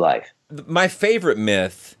years of his life. My favorite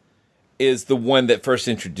myth is the one that first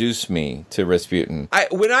introduced me to Rasputin.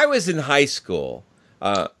 When I was in high school,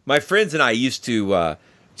 my friends and I used to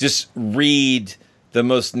just read the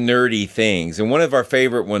most nerdy things, and one of our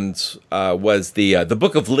favorite ones was the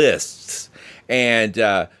Book of Lists. And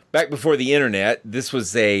back before the internet, this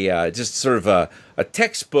was just sort of a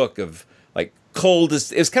textbook of like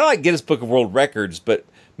coldest. It was kind of like Guinness Book of World Records, but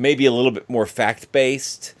maybe a little bit more fact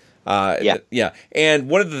based. Yeah. And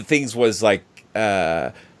one of the things was like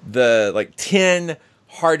the 10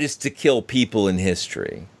 hardest to kill people in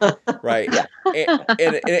history, right? and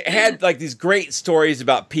it had like these great stories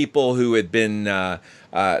about people who had been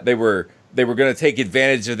they were going to take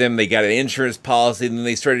advantage of them. They got an insurance policy, and then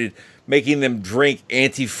they started making them drink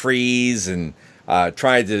antifreeze and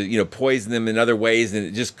tried to poison them in other ways, and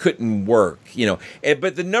it just couldn't work.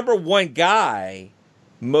 But the number one guy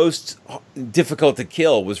most difficult to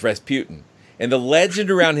kill was Rasputin, and the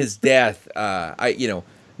legend around his death.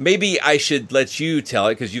 Maybe I should let you tell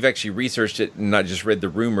it because you've actually researched it and not just read the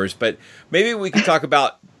rumors. But maybe we could talk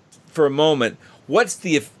about for a moment what's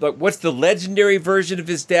the legendary version of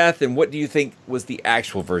his death, and what do you think was the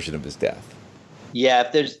actual version of his death? Yeah,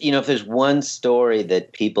 if there's one story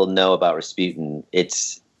that people know about Rasputin,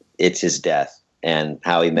 it's his death and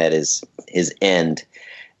how he met his end.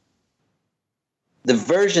 The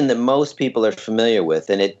version that most people are familiar with,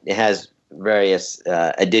 and it has various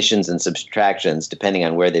additions and subtractions depending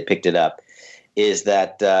on where they picked it up, is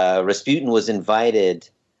that Rasputin was invited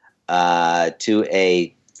to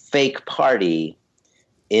a fake party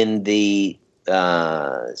in the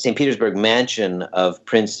St. Petersburg mansion of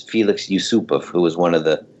Prince Felix Yusupov, who was one of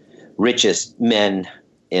the richest men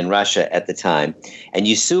in Russia at the time. And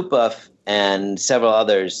Yusupov and several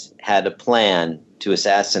others had a plan to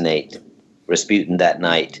assassinate Rasputin that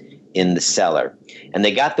night in the cellar. And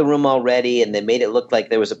they got the room all ready, and they made it look like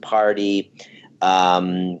there was a party.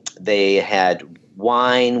 They had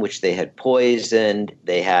wine, which they had poisoned.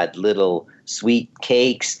 They had little sweet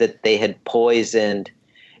cakes that they had poisoned.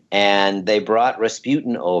 And they brought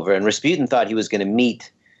Rasputin over, and Rasputin thought he was going to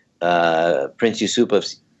meet Prince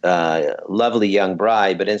Yusupov's lovely young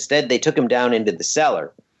bride, but instead they took him down into the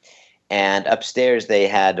cellar. And upstairs they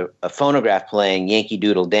had a phonograph playing Yankee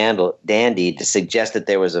Doodle Dandy to suggest that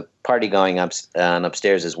there was a party going on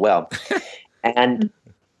upstairs as well. And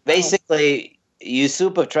basically,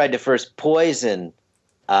 Yusupov tried to first poison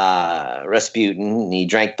Rasputin. He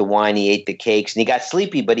drank the wine, he ate the cakes, and he got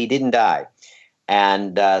sleepy, but he didn't die.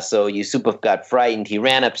 And so Yusupov got frightened. He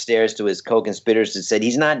ran upstairs to his co-conspirators and said,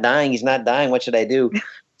 he's not dying, what should I do?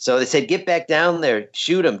 So they said, get back down there,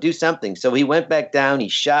 shoot him, do something. So he went back down, he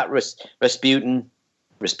shot Rasputin.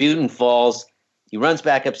 Rasputin falls. He runs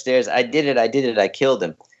back upstairs. I did it, I killed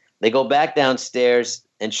him. They go back downstairs,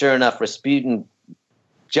 and sure enough, Rasputin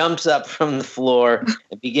jumps up from the floor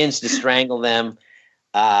and begins to strangle them.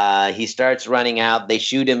 He starts running out. They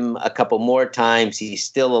shoot him a couple more times. He's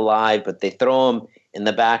still alive, but they throw him in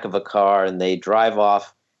the back of a car, and they drive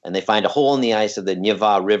off, and they find a hole in the ice of the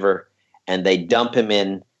Neva River, and they dump him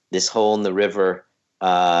in this hole in the river.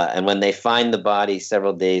 And when they find the body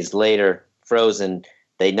several days later, frozen,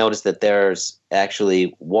 they notice that there's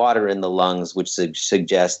actually water in the lungs, which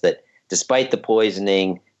suggests that despite the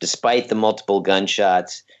poisoning, despite the multiple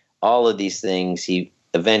gunshots, all of these things, he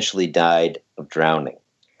eventually died of drowning.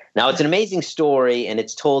 Now, it's an amazing story, and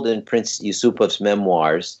it's told in Prince Yusupov's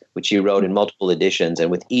memoirs, which he wrote in multiple editions.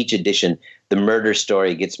 And with each edition, the murder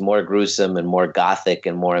story gets more gruesome and more gothic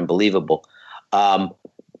and more unbelievable.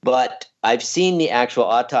 But I've seen the actual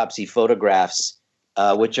autopsy photographs,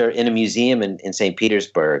 which are in a museum in St.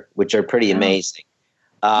 Petersburg, which are pretty amazing.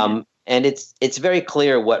 And it's very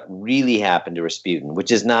clear what really happened to Rasputin,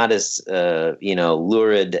 which is not as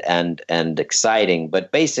lurid and exciting.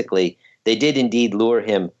 But basically, they did indeed lure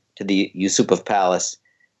him to the Yusupov palace,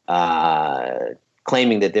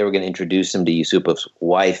 claiming that they were going to introduce him to Yusupov's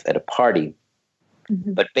wife at a party.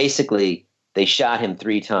 Mm-hmm. But basically, they shot him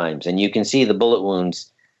 3 times, and you can see the bullet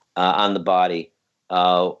wounds on the body,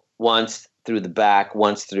 once through the back,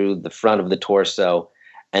 once through the front of the torso.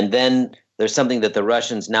 And then there's something that the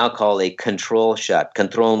Russians now call a control shot,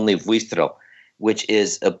 kontrolny выстрел, which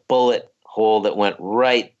is a bullet hole that went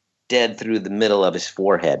right dead through the middle of his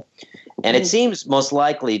forehead. And it seems most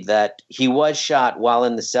likely that he was shot while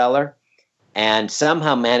in the cellar and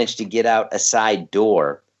somehow managed to get out a side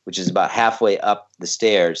door, which is about halfway up the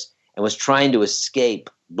stairs, and was trying to escape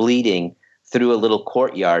bleeding through a little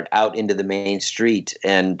courtyard out into the main street.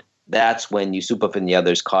 And that's when Yusupov and the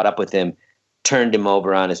others caught up with him, turned him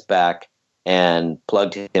over on his back, and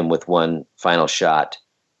plugged him with one final shot.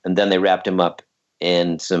 And then they wrapped him up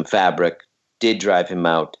in some fabric, did drive him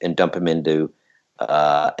out and dump him into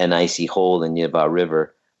an icy hole in Neva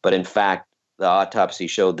River. But in fact, the autopsy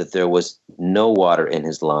showed that there was no water in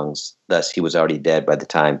his lungs. Thus, he was already dead by the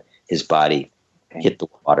time his body hit the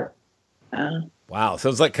water. Wow,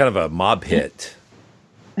 sounds like kind of a mob hit.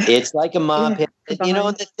 It's like a mob hit. You know,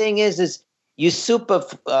 the thing is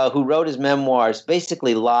Yusupov, who wrote his memoirs,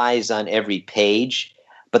 basically lies on every page.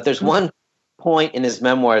 But there's one point in his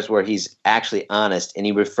memoirs where he's actually honest, and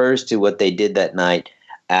he refers to what they did that night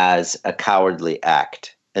as a cowardly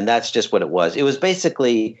act. And that's just what it was. It was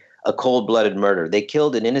basically a cold-blooded murder. They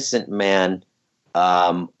killed an innocent man,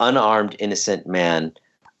 unarmed innocent man,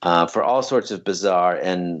 for all sorts of bizarre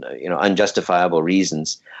and unjustifiable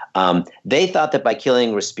reasons. They thought that by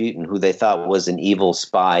killing Rasputin, who they thought was an evil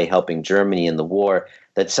spy helping Germany in the war,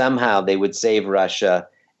 that somehow they would save Russia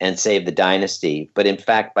and save the dynasty. But in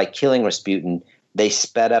fact, by killing Rasputin, they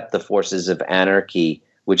sped up the forces of anarchy,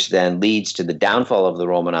 which then leads to the downfall of the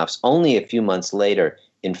Romanovs only a few months later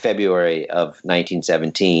in February of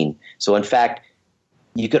 1917. So in fact,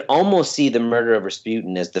 you could almost see the murder of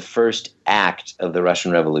Rasputin as the first act of the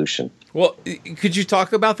Russian Revolution. Well, could you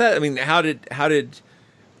talk about that? I mean, how did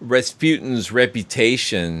Rasputin's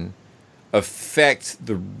reputation affect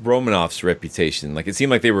the Romanovs' reputation? Like, it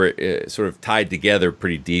seemed like they were sort of tied together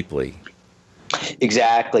pretty deeply.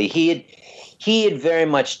 Exactly. He had very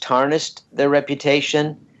much tarnished their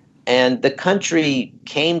reputation, and the country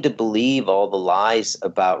came to believe all the lies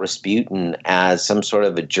about Rasputin as some sort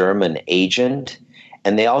of a German agent.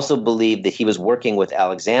 And they also believed that he was working with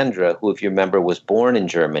Alexandra, who, if you remember, was born in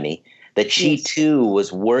Germany, that she too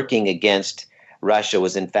was working against Russia,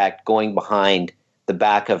 was in fact going behind the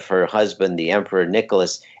back of her husband, the Emperor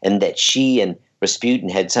Nicholas, and that she and Rasputin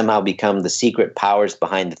had somehow become the secret powers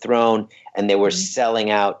behind the throne, and they were selling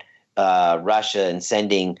out Russia and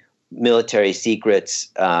sending military secrets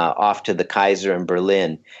off to the Kaiser in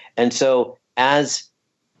Berlin. And so as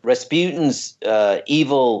Rasputin's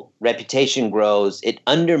evil reputation grows, it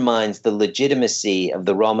undermines the legitimacy of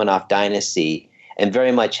the Romanov dynasty and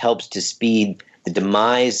very much helps to speed the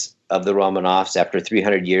demise of the Romanovs after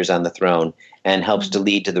 300 years on the throne and helps to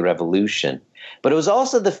lead to the revolution. But it was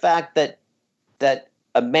also the fact that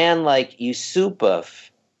a man like Yusupov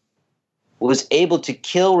was able to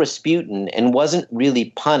kill Rasputin and wasn't really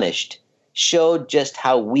punished, showed just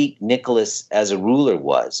how weak Nicholas as a ruler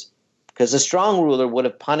was. Because a strong ruler would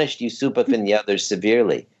have punished Yusupov and the others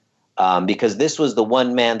severely, because this was the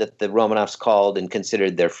one man that the Romanovs called and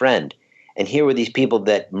considered their friend. And here were these people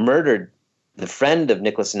that murdered the friend of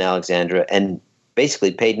Nicholas and Alexandra and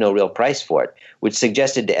basically paid no real price for it, which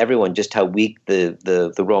suggested to everyone just how weak the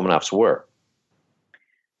Romanovs were.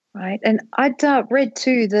 Right. And I'd read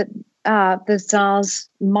too that the Tsar's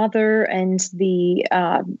mother and the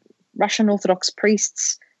Russian Orthodox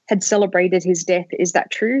priests had celebrated his death. Is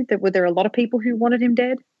that true? Were there a lot of people who wanted him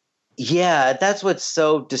dead? Yeah, that's what's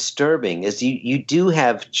so disturbing is you do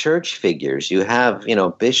have church figures. You have,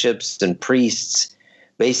 bishops and priests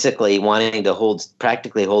basically wanting to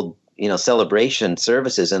practically hold celebration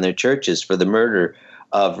services in their churches for the murder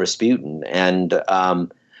of Rasputin. And,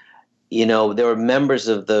 there were members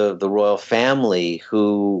of the royal family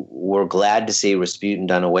who were glad to see Rasputin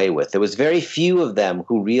done away with. There was very few of them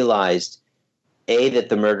who realized, A, that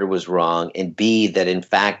the murder was wrong, and B, that in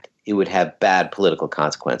fact it would have bad political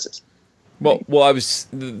consequences. Well,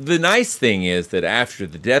 the nice thing is that after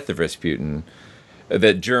the death of Rasputin,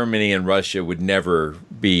 that Germany and Russia would never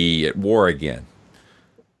be at war again.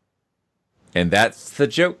 And that's the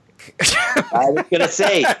joke. I was going to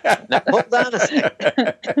say, now hold on a second.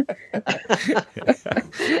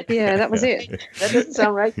 Yeah, that was it. That doesn't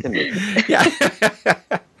sound right to me. Yeah.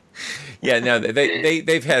 Yeah, no,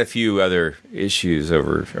 they've had a few other issues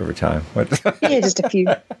over time. Yeah, just a few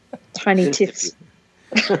tiny tiffs.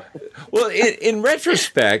 Well, in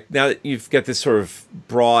retrospect, now that you've got this sort of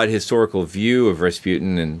broad historical view of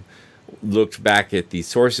Rasputin and looked back at these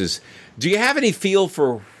sources, do you have any feel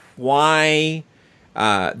for why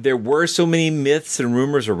there were so many myths and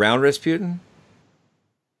rumors around Rasputin?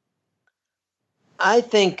 I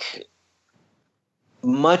think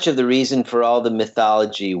much of the reason for all the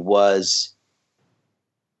mythology was,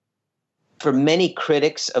 for many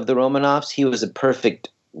critics of the Romanovs, he was a perfect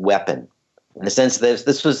weapon. In the sense that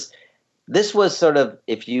this was sort of,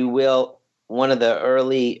 if you will, one of the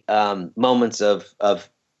early moments of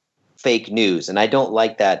fake news. And I don't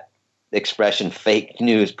like that expression, fake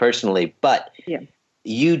news, personally, but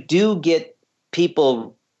you do get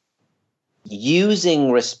people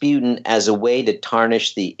using Rasputin as a way to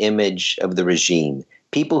tarnish the image of the regime.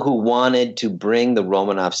 People who wanted to bring the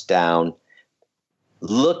Romanovs down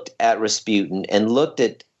looked at Rasputin and looked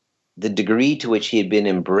at the degree to which he had been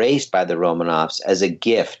embraced by the Romanovs as a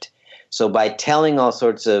gift. So by telling all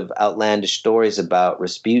sorts of outlandish stories about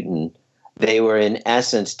Rasputin, they were in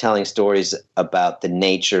essence telling stories about the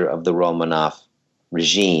nature of the Romanov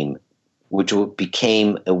regime, which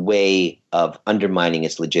became a way of undermining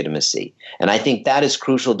its legitimacy. And I think that is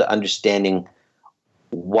crucial to understanding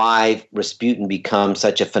why Rasputin becomes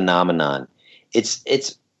such a phenomenon.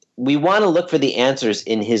 We want to look for the answers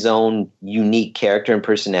in his own unique character and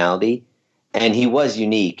personality, and he was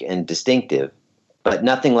unique and distinctive, but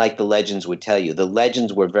nothing like the legends would tell you. The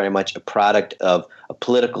legends were very much a product of a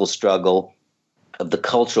political struggle, of the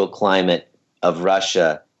cultural climate of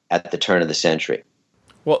Russia at the turn of the century.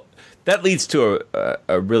 Well, that leads to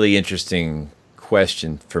a really interesting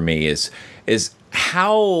question for me is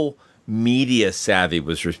how media savvy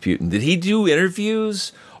was Rasputin? Did he do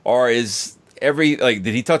interviews, or did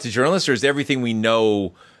he talk to journalists, or is everything we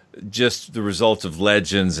know just the result of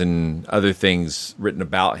legends and other things written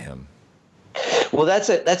about him? Well, that's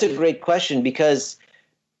a great question, because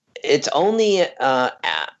it's only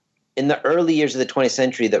in the early years of the 20th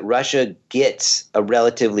century that Russia gets a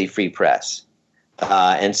relatively free press.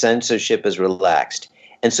 And censorship is relaxed.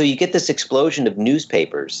 And so you get this explosion of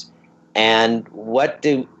newspapers. And what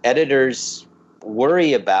do editors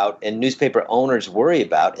worry about and newspaper owners worry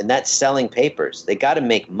about? And that's selling papers. They got to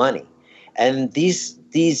make money. And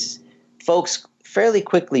these folks fairly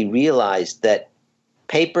quickly realized that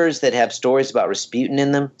papers that have stories about Rasputin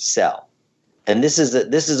in them sell. And this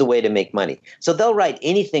is a way to make money. So they'll write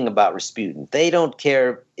anything about Rasputin. They don't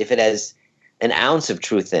care if it has an ounce of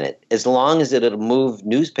truth in it. As long as it'll move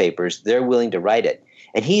newspapers, they're willing to write it.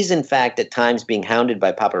 And he's, in fact, at times being hounded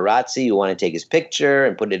by paparazzi who want to take his picture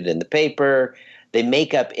and put it in the paper. They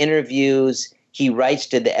make up interviews. He writes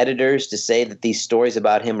to the editors to say that these stories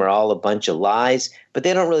about him are all a bunch of lies, but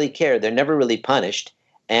they don't really care. They're never really punished,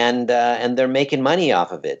 and they're making money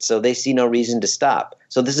off of it. So they see no reason to stop.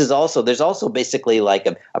 So there's also basically like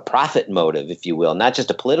a profit motive, if you will, not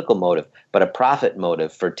just a political motive, but a profit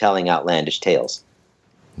motive for telling outlandish tales.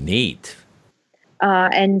 Neat.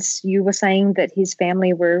 And you were saying that his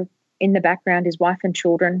family were in the background, his wife and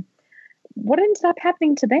children. What ended up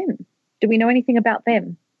happening to them? Do we know anything about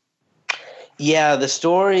them? Yeah, the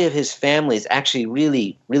story of his family is actually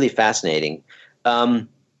really, really fascinating.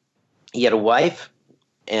 He had a wife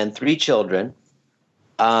and 3 children.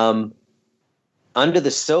 Under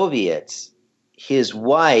the Soviets, his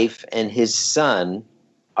wife and his son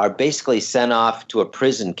are basically sent off to a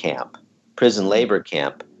prison labor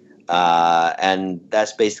camp. And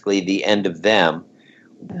that's basically the end of them.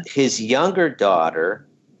 His younger daughter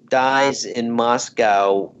dies in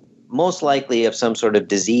Moscow, most likely of some sort of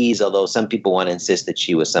disease, although some people want to insist that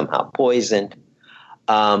she was somehow poisoned.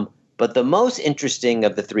 But the most interesting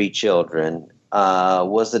of the 3 children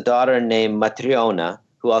was a daughter named Matryona,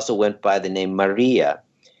 who also went by the name Maria,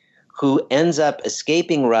 who ends up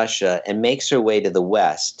escaping Russia and makes her way to the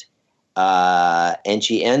West. And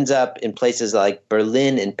she ends up in places like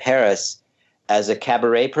Berlin and Paris as a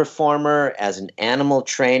cabaret performer, as an animal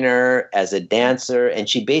trainer, as a dancer. And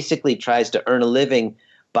she basically tries to earn a living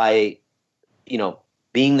by,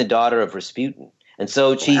 being the daughter of Rasputin. And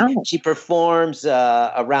so she performs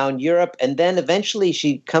around Europe, and then eventually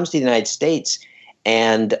she comes to the United States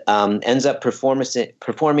and ends up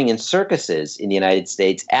performing in circuses in the United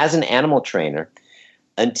States as an animal trainer,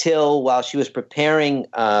 until while she was preparing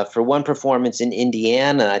for one performance in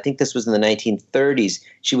Indiana, I think this was in the 1930s,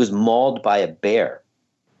 she was mauled by a bear,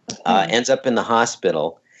 ends up in the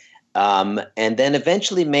hospital, and then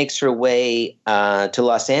eventually makes her way to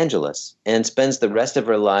Los Angeles and spends the rest of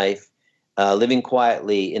her life living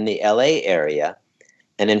quietly in the LA area.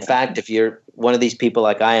 And in fact, if you're one of these people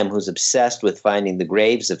like I am who's obsessed with finding the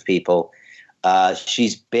graves of people,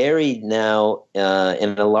 she's buried now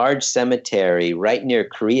in a large cemetery right near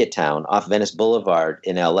Koreatown off Venice Boulevard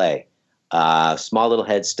in L.A. Small little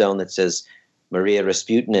headstone that says Maria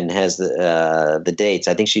Rasputin and has the dates.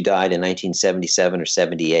 I think she died in 1977 or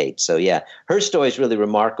 78. So yeah, her story is really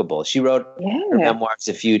remarkable. She wrote her memoirs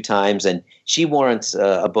a few times, and she warrants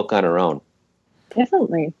a book on her own.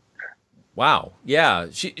 Definitely. Wow. Yeah.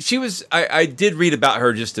 She was, I did read about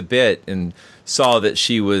her just a bit and saw that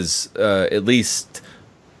she was at least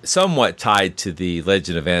somewhat tied to the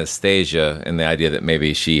legend of Anastasia and the idea that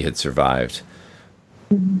maybe she had survived.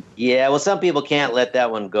 Yeah, well, some people can't let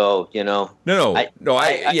that one go, you know. No, they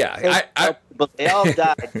all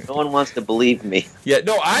died. No one wants to believe me. Yeah,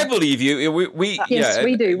 no, I believe you. We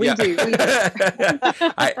do.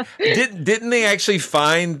 Didn't they actually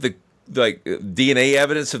find the DNA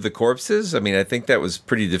evidence of the corpses? I mean, I think that was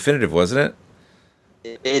pretty definitive, wasn't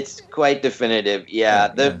it? It's quite definitive. Yeah.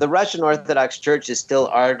 The Russian Orthodox Church is still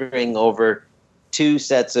arguing over 2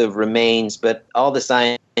 sets of remains, but all the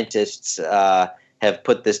scientists have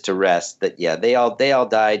put this to rest. That they all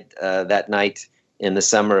died that night in the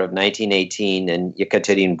summer of 1918 in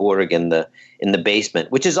Yekaterinburg in the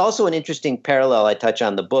basement, which is also an interesting parallel I touch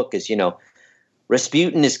on the book. Is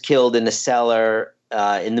Rasputin is killed in a cellar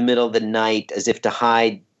in the middle of the night as if to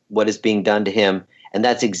hide what is being done to him, and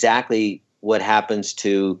that's exactly what happens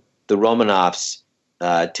to the Romanovs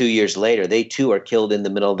 2 years later. They too are killed in the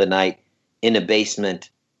middle of the night in a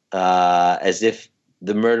basement, as if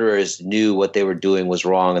the murderers knew what they were doing was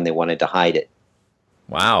wrong and they wanted to hide it.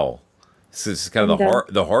 Wow. This is kind of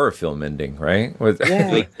the horror film ending, right?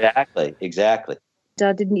 Yeah. Exactly.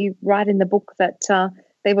 Didn't you write in the book that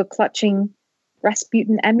they were clutching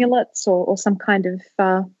Rasputin amulets or some kind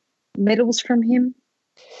of medals from him?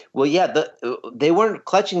 Well, yeah, they weren't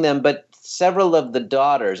clutching them, but several of the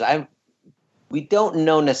daughters. We don't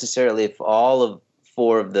know necessarily if all of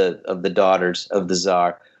 4 of the daughters of the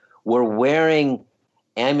Tsar were wearing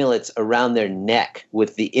amulets around their neck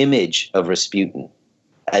with the image of Rasputin,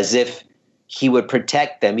 as if he would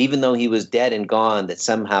protect them, even though he was dead and gone, that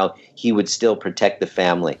somehow he would still protect the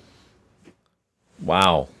family.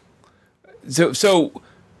 Wow. So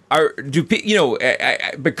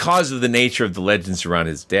because of the nature of the legends around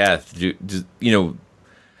his death,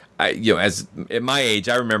 as at my age,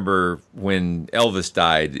 I remember when Elvis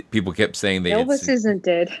died, people kept saying Elvis isn't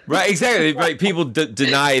dead. Right, exactly. Right, people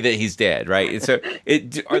deny that he's dead. Right, and so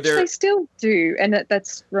they still do, and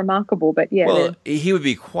that's remarkable. But yeah, well, he would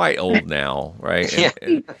be quite old now, right?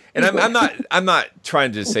 And I'm not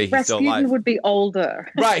trying to say he's still alive. Rasputin would be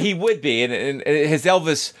older. Right, he would be, and his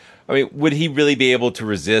Elvis. I mean, would he really be able to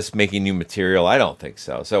resist making new material? I don't think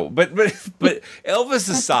so. So, but Elvis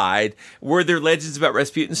aside, were there legends about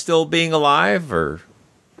Rasputin still being alive, or?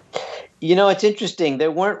 It's interesting.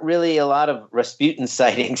 There weren't really a lot of Rasputin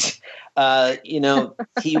sightings. He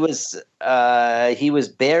was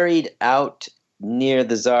buried out near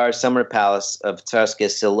the Tsar's summer palace of Tsarskoye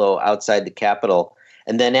Selo outside the capital,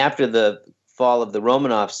 and then after the fall of the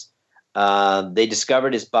Romanovs, they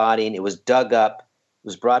discovered his body, and it was dug up.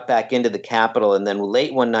 Was brought back into the capital, and then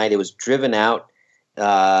late one night it was driven out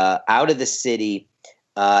of the city,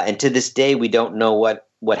 and to this day we don't know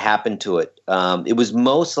what happened to it. It was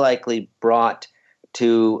most likely brought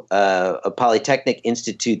to a polytechnic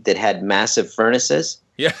institute that had massive furnaces,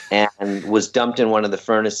 and was dumped in one of the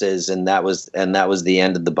furnaces, and that was the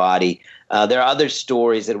end of the body. There are other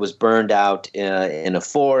stories that it was burned out in a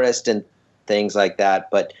forest and things like that,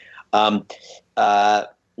 but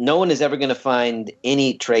no one is ever going to find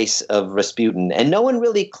any trace of Rasputin, and no one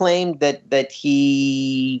really claimed that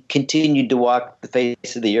he continued to walk the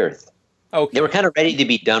face of the earth. Okay. They were kind of ready to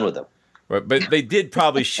be done with him. Right, but they did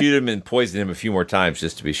probably shoot him and poison him a few more times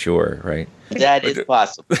just to be sure, right? That is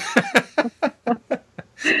possible.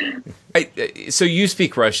 So you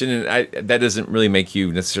speak Russian, and that doesn't really make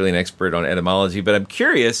you necessarily an expert on etymology, but I'm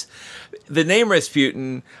curious. The name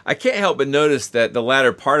Rasputin, I can't help but notice that the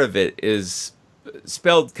latter part of it is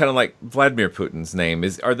spelled kind of like Vladimir Putin's name.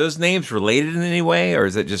 Are those names related in any way, or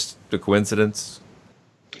is it just a coincidence?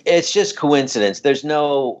 It's just coincidence. There's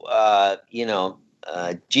no,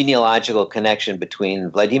 genealogical connection between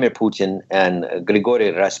Vladimir Putin and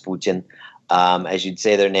Grigory Rasputin, as you'd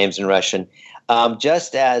say their names in Russian.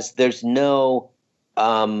 Just as there's no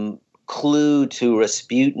clue to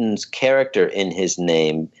Rasputin's character in his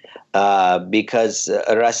name, because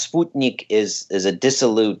Rasputnik is a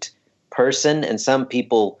dissolute person, and some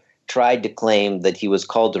people tried to claim that he was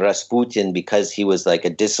called Rasputin because he was like a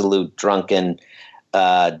dissolute, drunken,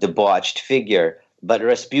 debauched figure. But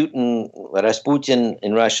Rasputin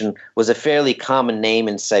in Russian was a fairly common name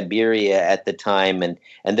in Siberia at the time, and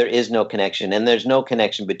there is no connection, and there's no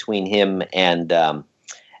connection between him and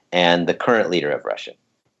the current leader of Russia.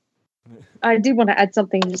 I did want to add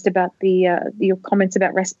something just about your comments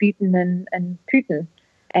about Rasputin and Putin.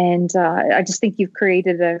 And I just think you've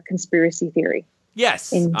created a conspiracy theory.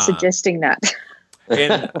 Yes. In suggesting that.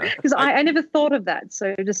 And because I never thought of that.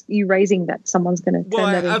 So just you raising that someone's going to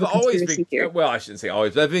turn that into I've a always conspiracy theory. well, I shouldn't say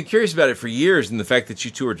always, but I've been curious about it for years, and the fact that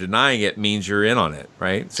you two are denying it means you're in on it,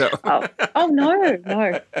 right? So, oh no,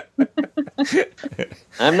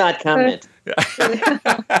 I'm not commenting.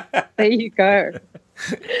 There you go.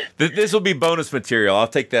 This will be bonus material. I'll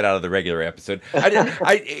take that out of the regular episode.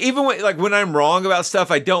 I even when I'm wrong about stuff,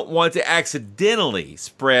 I don't want to accidentally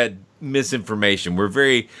spread misinformation. We're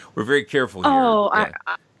very careful here. Oh,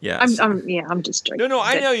 yeah. I'm just joking. No,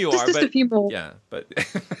 I know you are. Just but, a few more. Yeah, but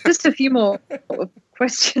just a few more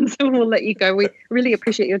questions, and we'll let you go. We really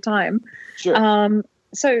appreciate your time. Sure.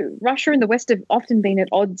 So Russia and the West have often been at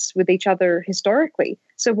odds with each other historically.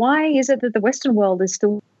 So why is it that the Western world is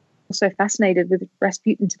still so fascinated with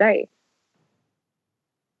Rasputin today?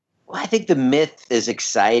 Well, I think the myth is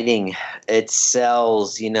exciting. It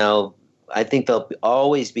sells, I think there'll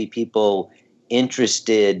always be people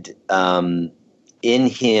interested in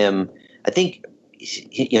him. I think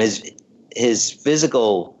his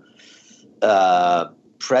physical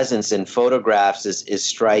presence in photographs is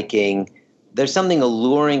striking. There's something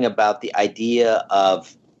alluring about the idea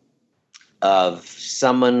of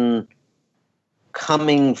someone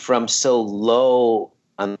coming from so low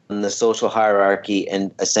on the social hierarchy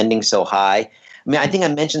and ascending so high. I mean, I think I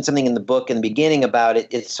mentioned something in the book in the beginning about it.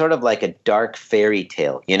 It's sort of like a dark fairy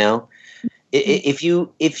tale, If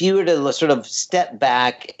you were to sort of step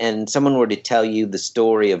back and someone were to tell you the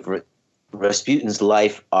story of Rasputin's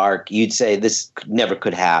life arc, you'd say this never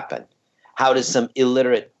could happen. How does some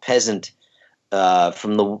illiterate peasant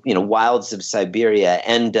from the wilds of Siberia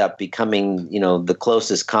end up becoming the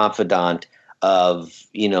closest confidant of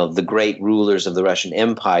the great rulers of the Russian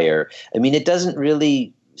Empire? I mean, it doesn't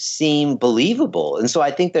really seem believable, and so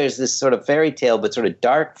I think there's this sort of fairy tale, but sort of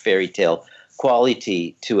dark fairy tale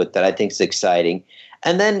quality to it that I think is exciting.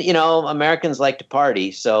 And then Americans like to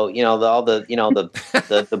party, so all the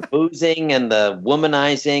the boozing and the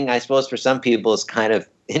womanizing, I suppose for some people is kind of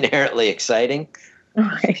inherently exciting.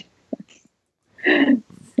 Right.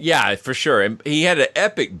 Yeah, for sure. And he had an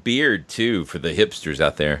epic beard too for the hipsters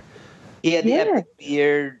out there. He had the epic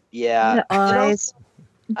beard, yeah. The eyes.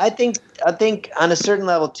 I think on a certain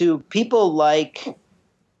level too, people like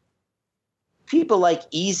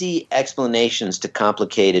easy explanations to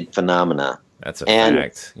complicated phenomena. That's a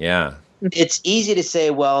fact. Yeah. It's easy to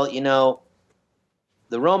say, well,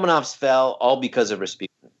 the Romanovs fell all because of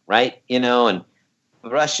Rasputin, right? And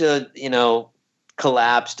Russia,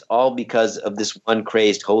 collapsed all because of this one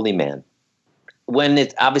crazed holy man, when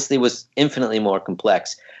it obviously was infinitely more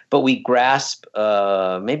complex. But we grasp,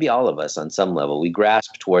 maybe all of us on some level, we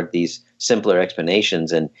grasp toward these simpler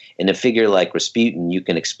explanations. And in a figure like Rasputin, you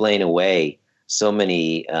can explain away so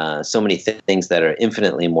many things that are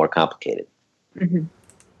infinitely more complicated. Mm-hmm.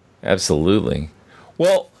 Absolutely.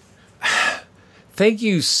 Well, thank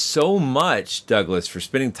you so much, Douglas, for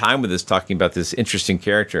spending time with us talking about this interesting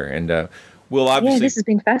character. And we'll obviously... Yeah, this has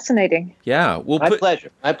been fascinating. Yeah. My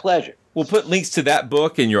pleasure. We'll put links to that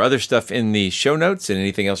book and your other stuff in the show notes and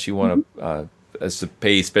anything else you want us to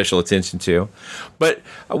pay special attention to. But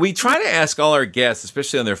we try to ask all our guests,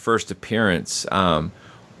 especially on their first appearance,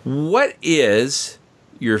 what is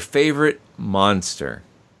your favorite monster?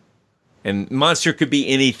 And monster could be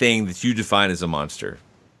anything that you define as a monster.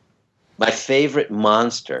 My favorite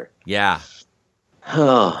monster? Yeah.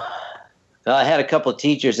 Oh. Well, I had a couple of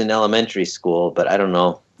teachers in elementary school, but I don't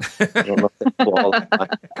know. I don't know if they're cool.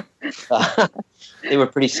 They were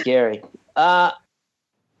pretty scary.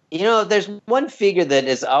 There's one figure that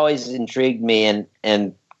has always intrigued me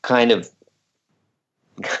and kind of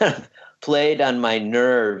played on my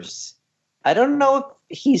nerves. I don't know if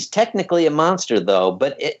he's technically a monster, though,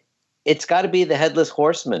 but it's got to be the Headless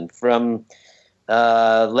Horseman from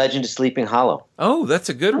Legend of Sleeping Hollow. Oh, that's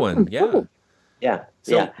a good one. Yeah.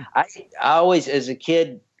 Yeah. I always, as a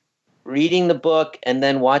kid, reading the book and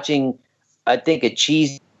then watching, I think, a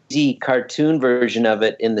cheesy cartoon version of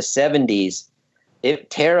it in the 70s, it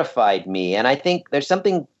terrified me. And I think there's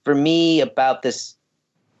something for me about this,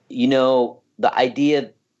 the idea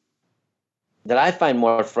that I find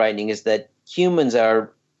more frightening is that humans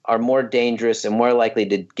are more dangerous and more likely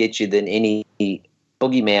to get you than any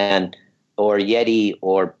boogeyman or Yeti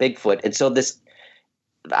or Bigfoot. And so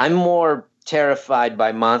I'm more terrified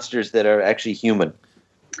by monsters that are actually human.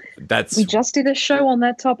 We just did a show on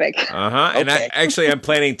that topic. And I'm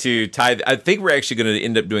planning to tie. I think we're actually going to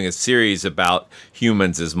end up doing a series about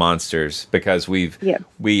humans as monsters because we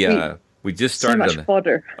just started so much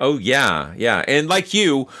fodder. Oh yeah. And like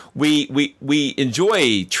you, we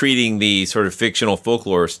enjoy treating the sort of fictional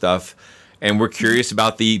folklore stuff and we're curious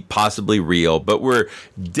about the possibly real, but we're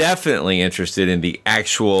definitely interested in the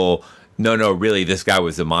actual, no, really, this guy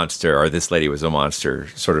was a monster or this lady was a monster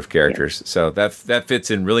sort of characters. So that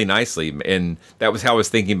fits in really nicely, and that was how I was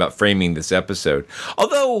thinking about framing this episode.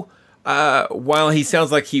 Although, while he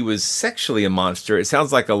sounds like he was sexually a monster, it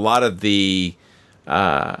sounds like a lot of the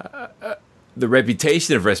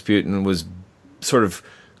reputation of Rasputin was sort of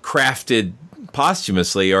crafted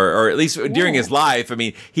posthumously, or at least during his life. I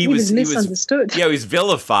mean, he was misunderstood. He was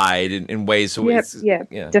vilified in ways. So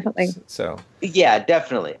definitely. So yeah,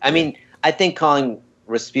 definitely. I mean, I think calling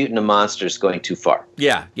Rasputin a monster is going too far.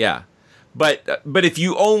 Yeah. But if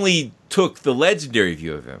you only took the legendary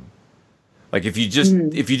view of him, like if you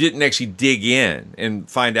didn't actually dig in and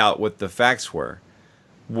find out what the facts were,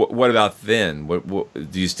 what about then? What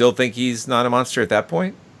do you still think he's not a monster at that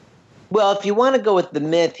point? Well, if you want to go with the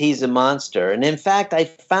myth, he's a monster. And in fact, I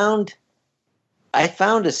found a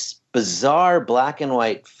bizarre black and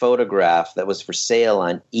white photograph that was for sale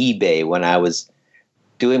on eBay when I was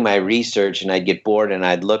doing my research, and I'd get bored and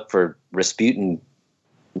I'd look for Rasputin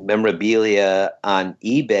memorabilia on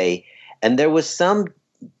eBay. And there was some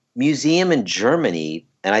museum in Germany,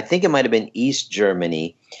 and I think it might have been East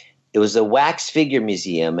Germany. It was a wax figure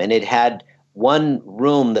museum, and it had one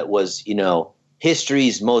room that was,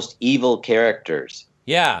 history's most evil characters.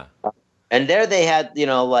 Yeah. And there they had,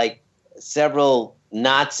 like several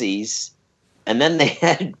Nazis, and then they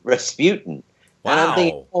had Rasputin. Wow.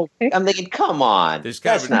 And I'm thinking, come on,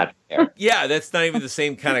 that's not fair. Yeah, that's not even the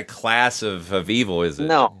same kind of class of evil, is it?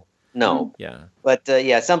 No. Yeah. But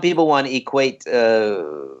some people want to equate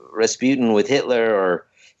Rasputin with Hitler or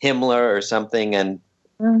Himmler or something, and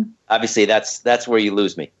obviously that's where you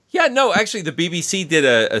lose me. Yeah, no, actually, the BBC did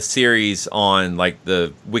a series on like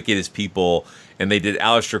the wickedest people, and they did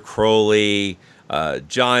Aleister Crowley,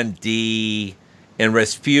 John Dee, and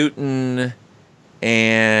Rasputin,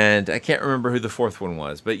 and I can't remember who the fourth one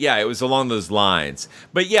was, but yeah, it was along those lines.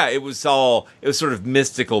 But yeah, it was sort of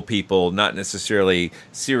mystical people, not necessarily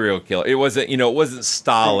serial killer. It wasn't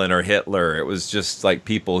Stalin or Hitler. It was just like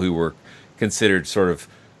people who were considered sort of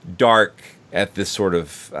dark at this sort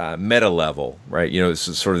of meta level, right? It's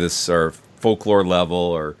sort of this sort of folklore level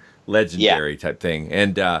or legendary type thing,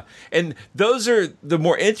 and those are the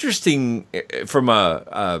more interesting from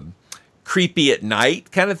a creepy at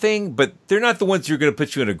night kind of thing, but they're not the ones you're going to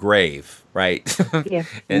put you in a grave, right? Yeah.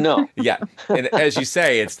 No. Yeah, and as you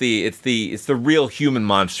say, it's the real human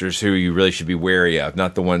monsters who you really should be wary of,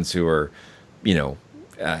 not the ones who are,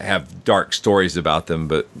 have dark stories about them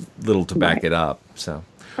but little to back it up. So.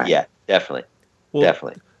 Yeah, definitely. Well,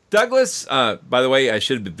 definitely. Douglas, by the way, I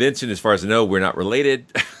should have mentioned, as far as I know, we're not related.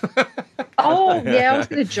 Oh, yeah, I was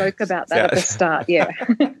going to joke about that at the start, yeah.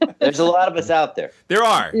 There's a lot of us out there. There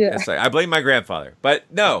are. Yeah. I blame my grandfather, but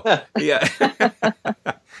no. Yeah.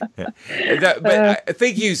 But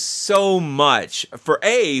thank you so much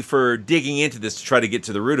for digging into this to try to get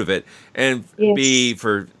to the root of it, and B,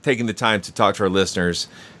 for taking the time to talk to our listeners.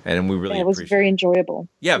 And we really it was very enjoyable.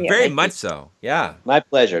 Yeah, very much so. Yeah. My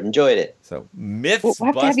pleasure. Enjoyed it. So, myths we'll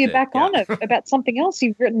have to have you back on about something else.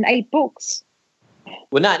 You've written 8 books.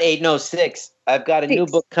 Well, not 8, no, 6. I've got a new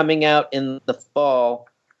book coming out in the fall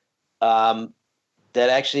that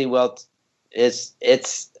actually, it's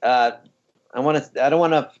I don't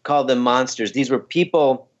want to call them monsters. These were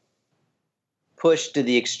people pushed to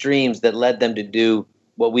the extremes that led them to do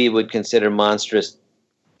what we would consider monstrous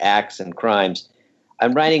acts and crimes.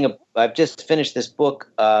 I've just finished this book.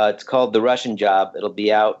 It's called The Russian Job. It'll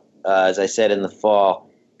be out, as I said, in the fall.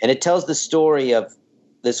 And it tells the story of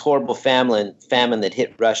this horrible famine that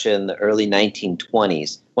hit Russia in the early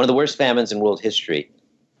 1920s. One of the worst famines in world history.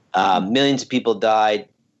 Millions of people died.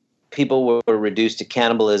 People were reduced to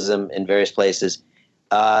cannibalism in various places.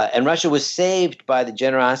 And Russia was saved by the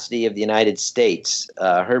generosity of the United States.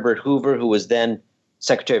 Herbert Hoover, who was then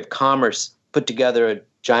Secretary of Commerce, put together a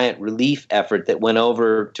giant relief effort that went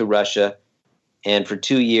over to Russia, and for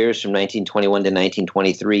 2 years, from 1921 to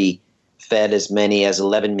 1923, fed as many as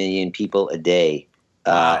 11 million people a day,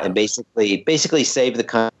 and basically saved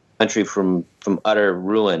the country from utter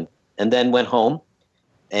ruin. And then went home,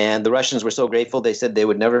 and the Russians were so grateful they said they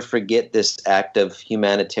would never forget this act of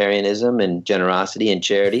humanitarianism and generosity and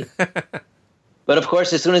charity. But of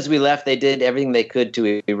course, as soon as we left, they did everything they could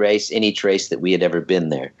to erase any trace that we had ever been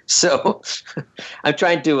there. So I'm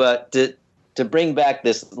trying to bring back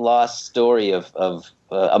this lost story of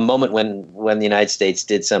a moment when the United States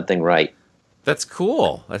did something right. That's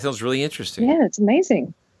cool. That sounds really interesting. Yeah, it's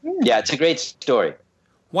amazing. Yeah, it's a great story.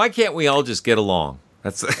 Why can't we all just get along?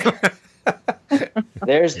 That's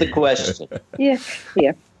There's the question. Yeah.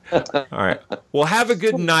 All right. Well, have a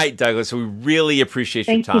good night, Douglas. We really appreciate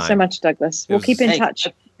your time. Thank you so much, Douglas. We'll keep in touch.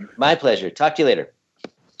 My pleasure. Talk to you later.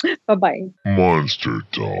 Bye-bye. Monster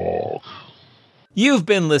Talk. You've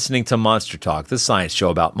been listening to Monster Talk, the science show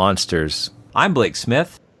about monsters. I'm Blake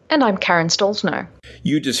Smith. And I'm Karen Stolzno.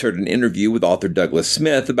 You just heard an interview with author Douglas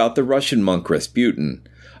Smith about the Russian monk Rasputin.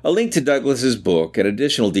 A link to Douglas's book and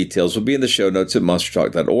additional details will be in the show notes at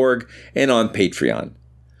monstertalk.org and on Patreon.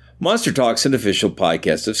 Monster Talk's an official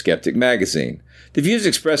podcast of Skeptic Magazine. The views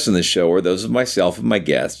expressed in this show are those of myself and my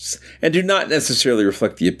guests, and do not necessarily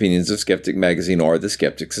reflect the opinions of Skeptic Magazine or the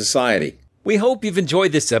Skeptic Society. We hope you've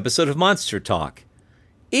enjoyed this episode of Monster Talk.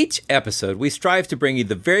 Each episode, we strive to bring you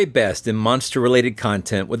the very best in monster-related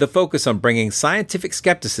content with a focus on bringing scientific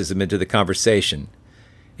skepticism into the conversation.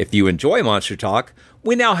 If you enjoy Monster Talk,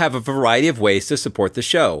 we now have a variety of ways to support the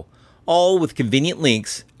show, all with convenient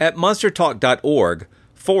links at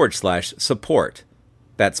monstertalk.org/support.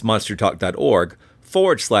 That's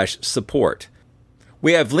monstertalk.org/support.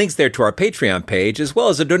 We have links there to our Patreon page as well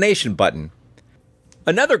as a donation button.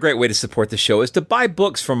 Another great way to support the show is to buy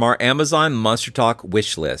books from our Amazon Monster Talk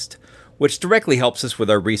wish list, which directly helps us with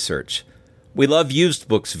our research. We love used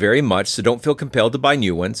books very much, so don't feel compelled to buy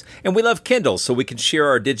new ones, and we love Kindle so we can share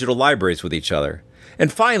our digital libraries with each other.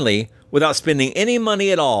 And finally, without spending any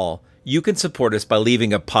money at all, you can support us by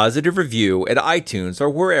leaving a positive review at iTunes or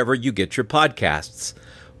wherever you get your podcasts.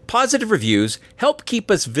 Positive reviews help keep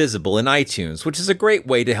us visible in iTunes, which is a great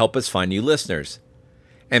way to help us find new listeners.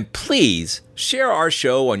 And please share our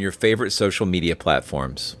show on your favorite social media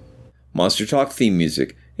platforms. Monster Talk theme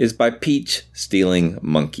music is by Peach Stealing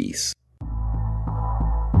Monkeys.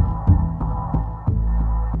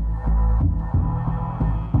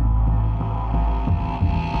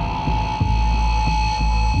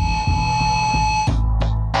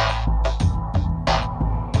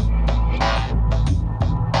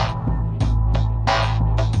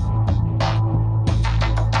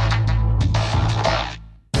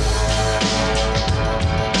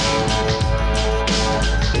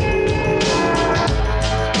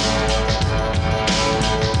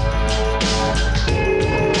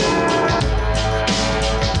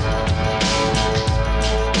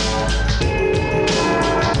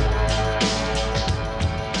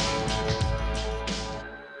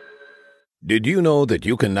 Did you know that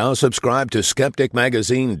you can now subscribe to Skeptic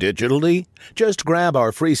Magazine digitally? Just grab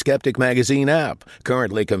our free Skeptic Magazine app,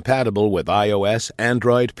 currently compatible with iOS,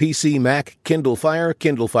 Android, PC, Mac, Kindle Fire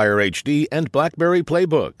HD, and BlackBerry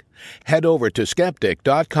Playbook. Head over to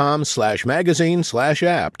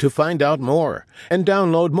skeptic.com/magazine/app to find out more and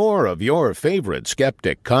download more of your favorite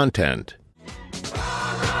Skeptic content.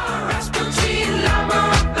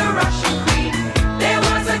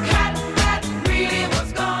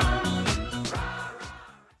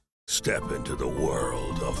 Step into the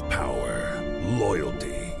world of power,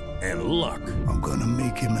 loyalty, and luck. I'm gonna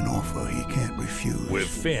make him an offer he can't refuse. With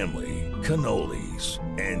family, cannolis,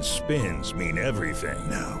 and spins mean everything.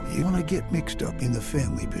 Now, you wanna get mixed up in the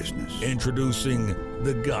family business. Introducing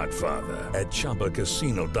The Godfather at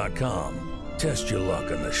ChumbaCasino.com. Test your luck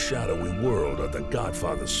in the shadowy world of The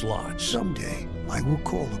Godfather slot. Someday, I will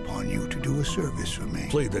call upon you to do a service for me.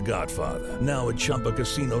 Play The Godfather, now at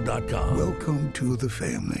ChumbaCasino.com. Welcome to the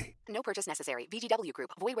family. No purchase necessary. VGW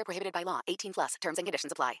Group. Void where prohibited by law. 18+. Terms and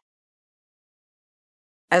conditions apply.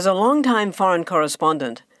 As a longtime foreign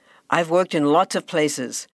correspondent, I've worked in lots of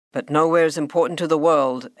places, but nowhere as important to the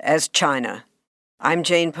world as China. I'm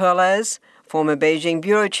Jane Perlez, former Beijing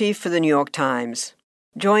bureau chief for the New York Times.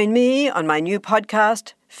 Join me on my new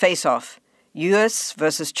podcast, Face Off, U.S.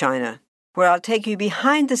 versus China, where I'll take you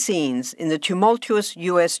behind the scenes in the tumultuous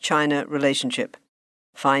U.S.-China relationship.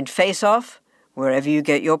 Find Face Off wherever you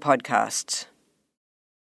get your podcasts.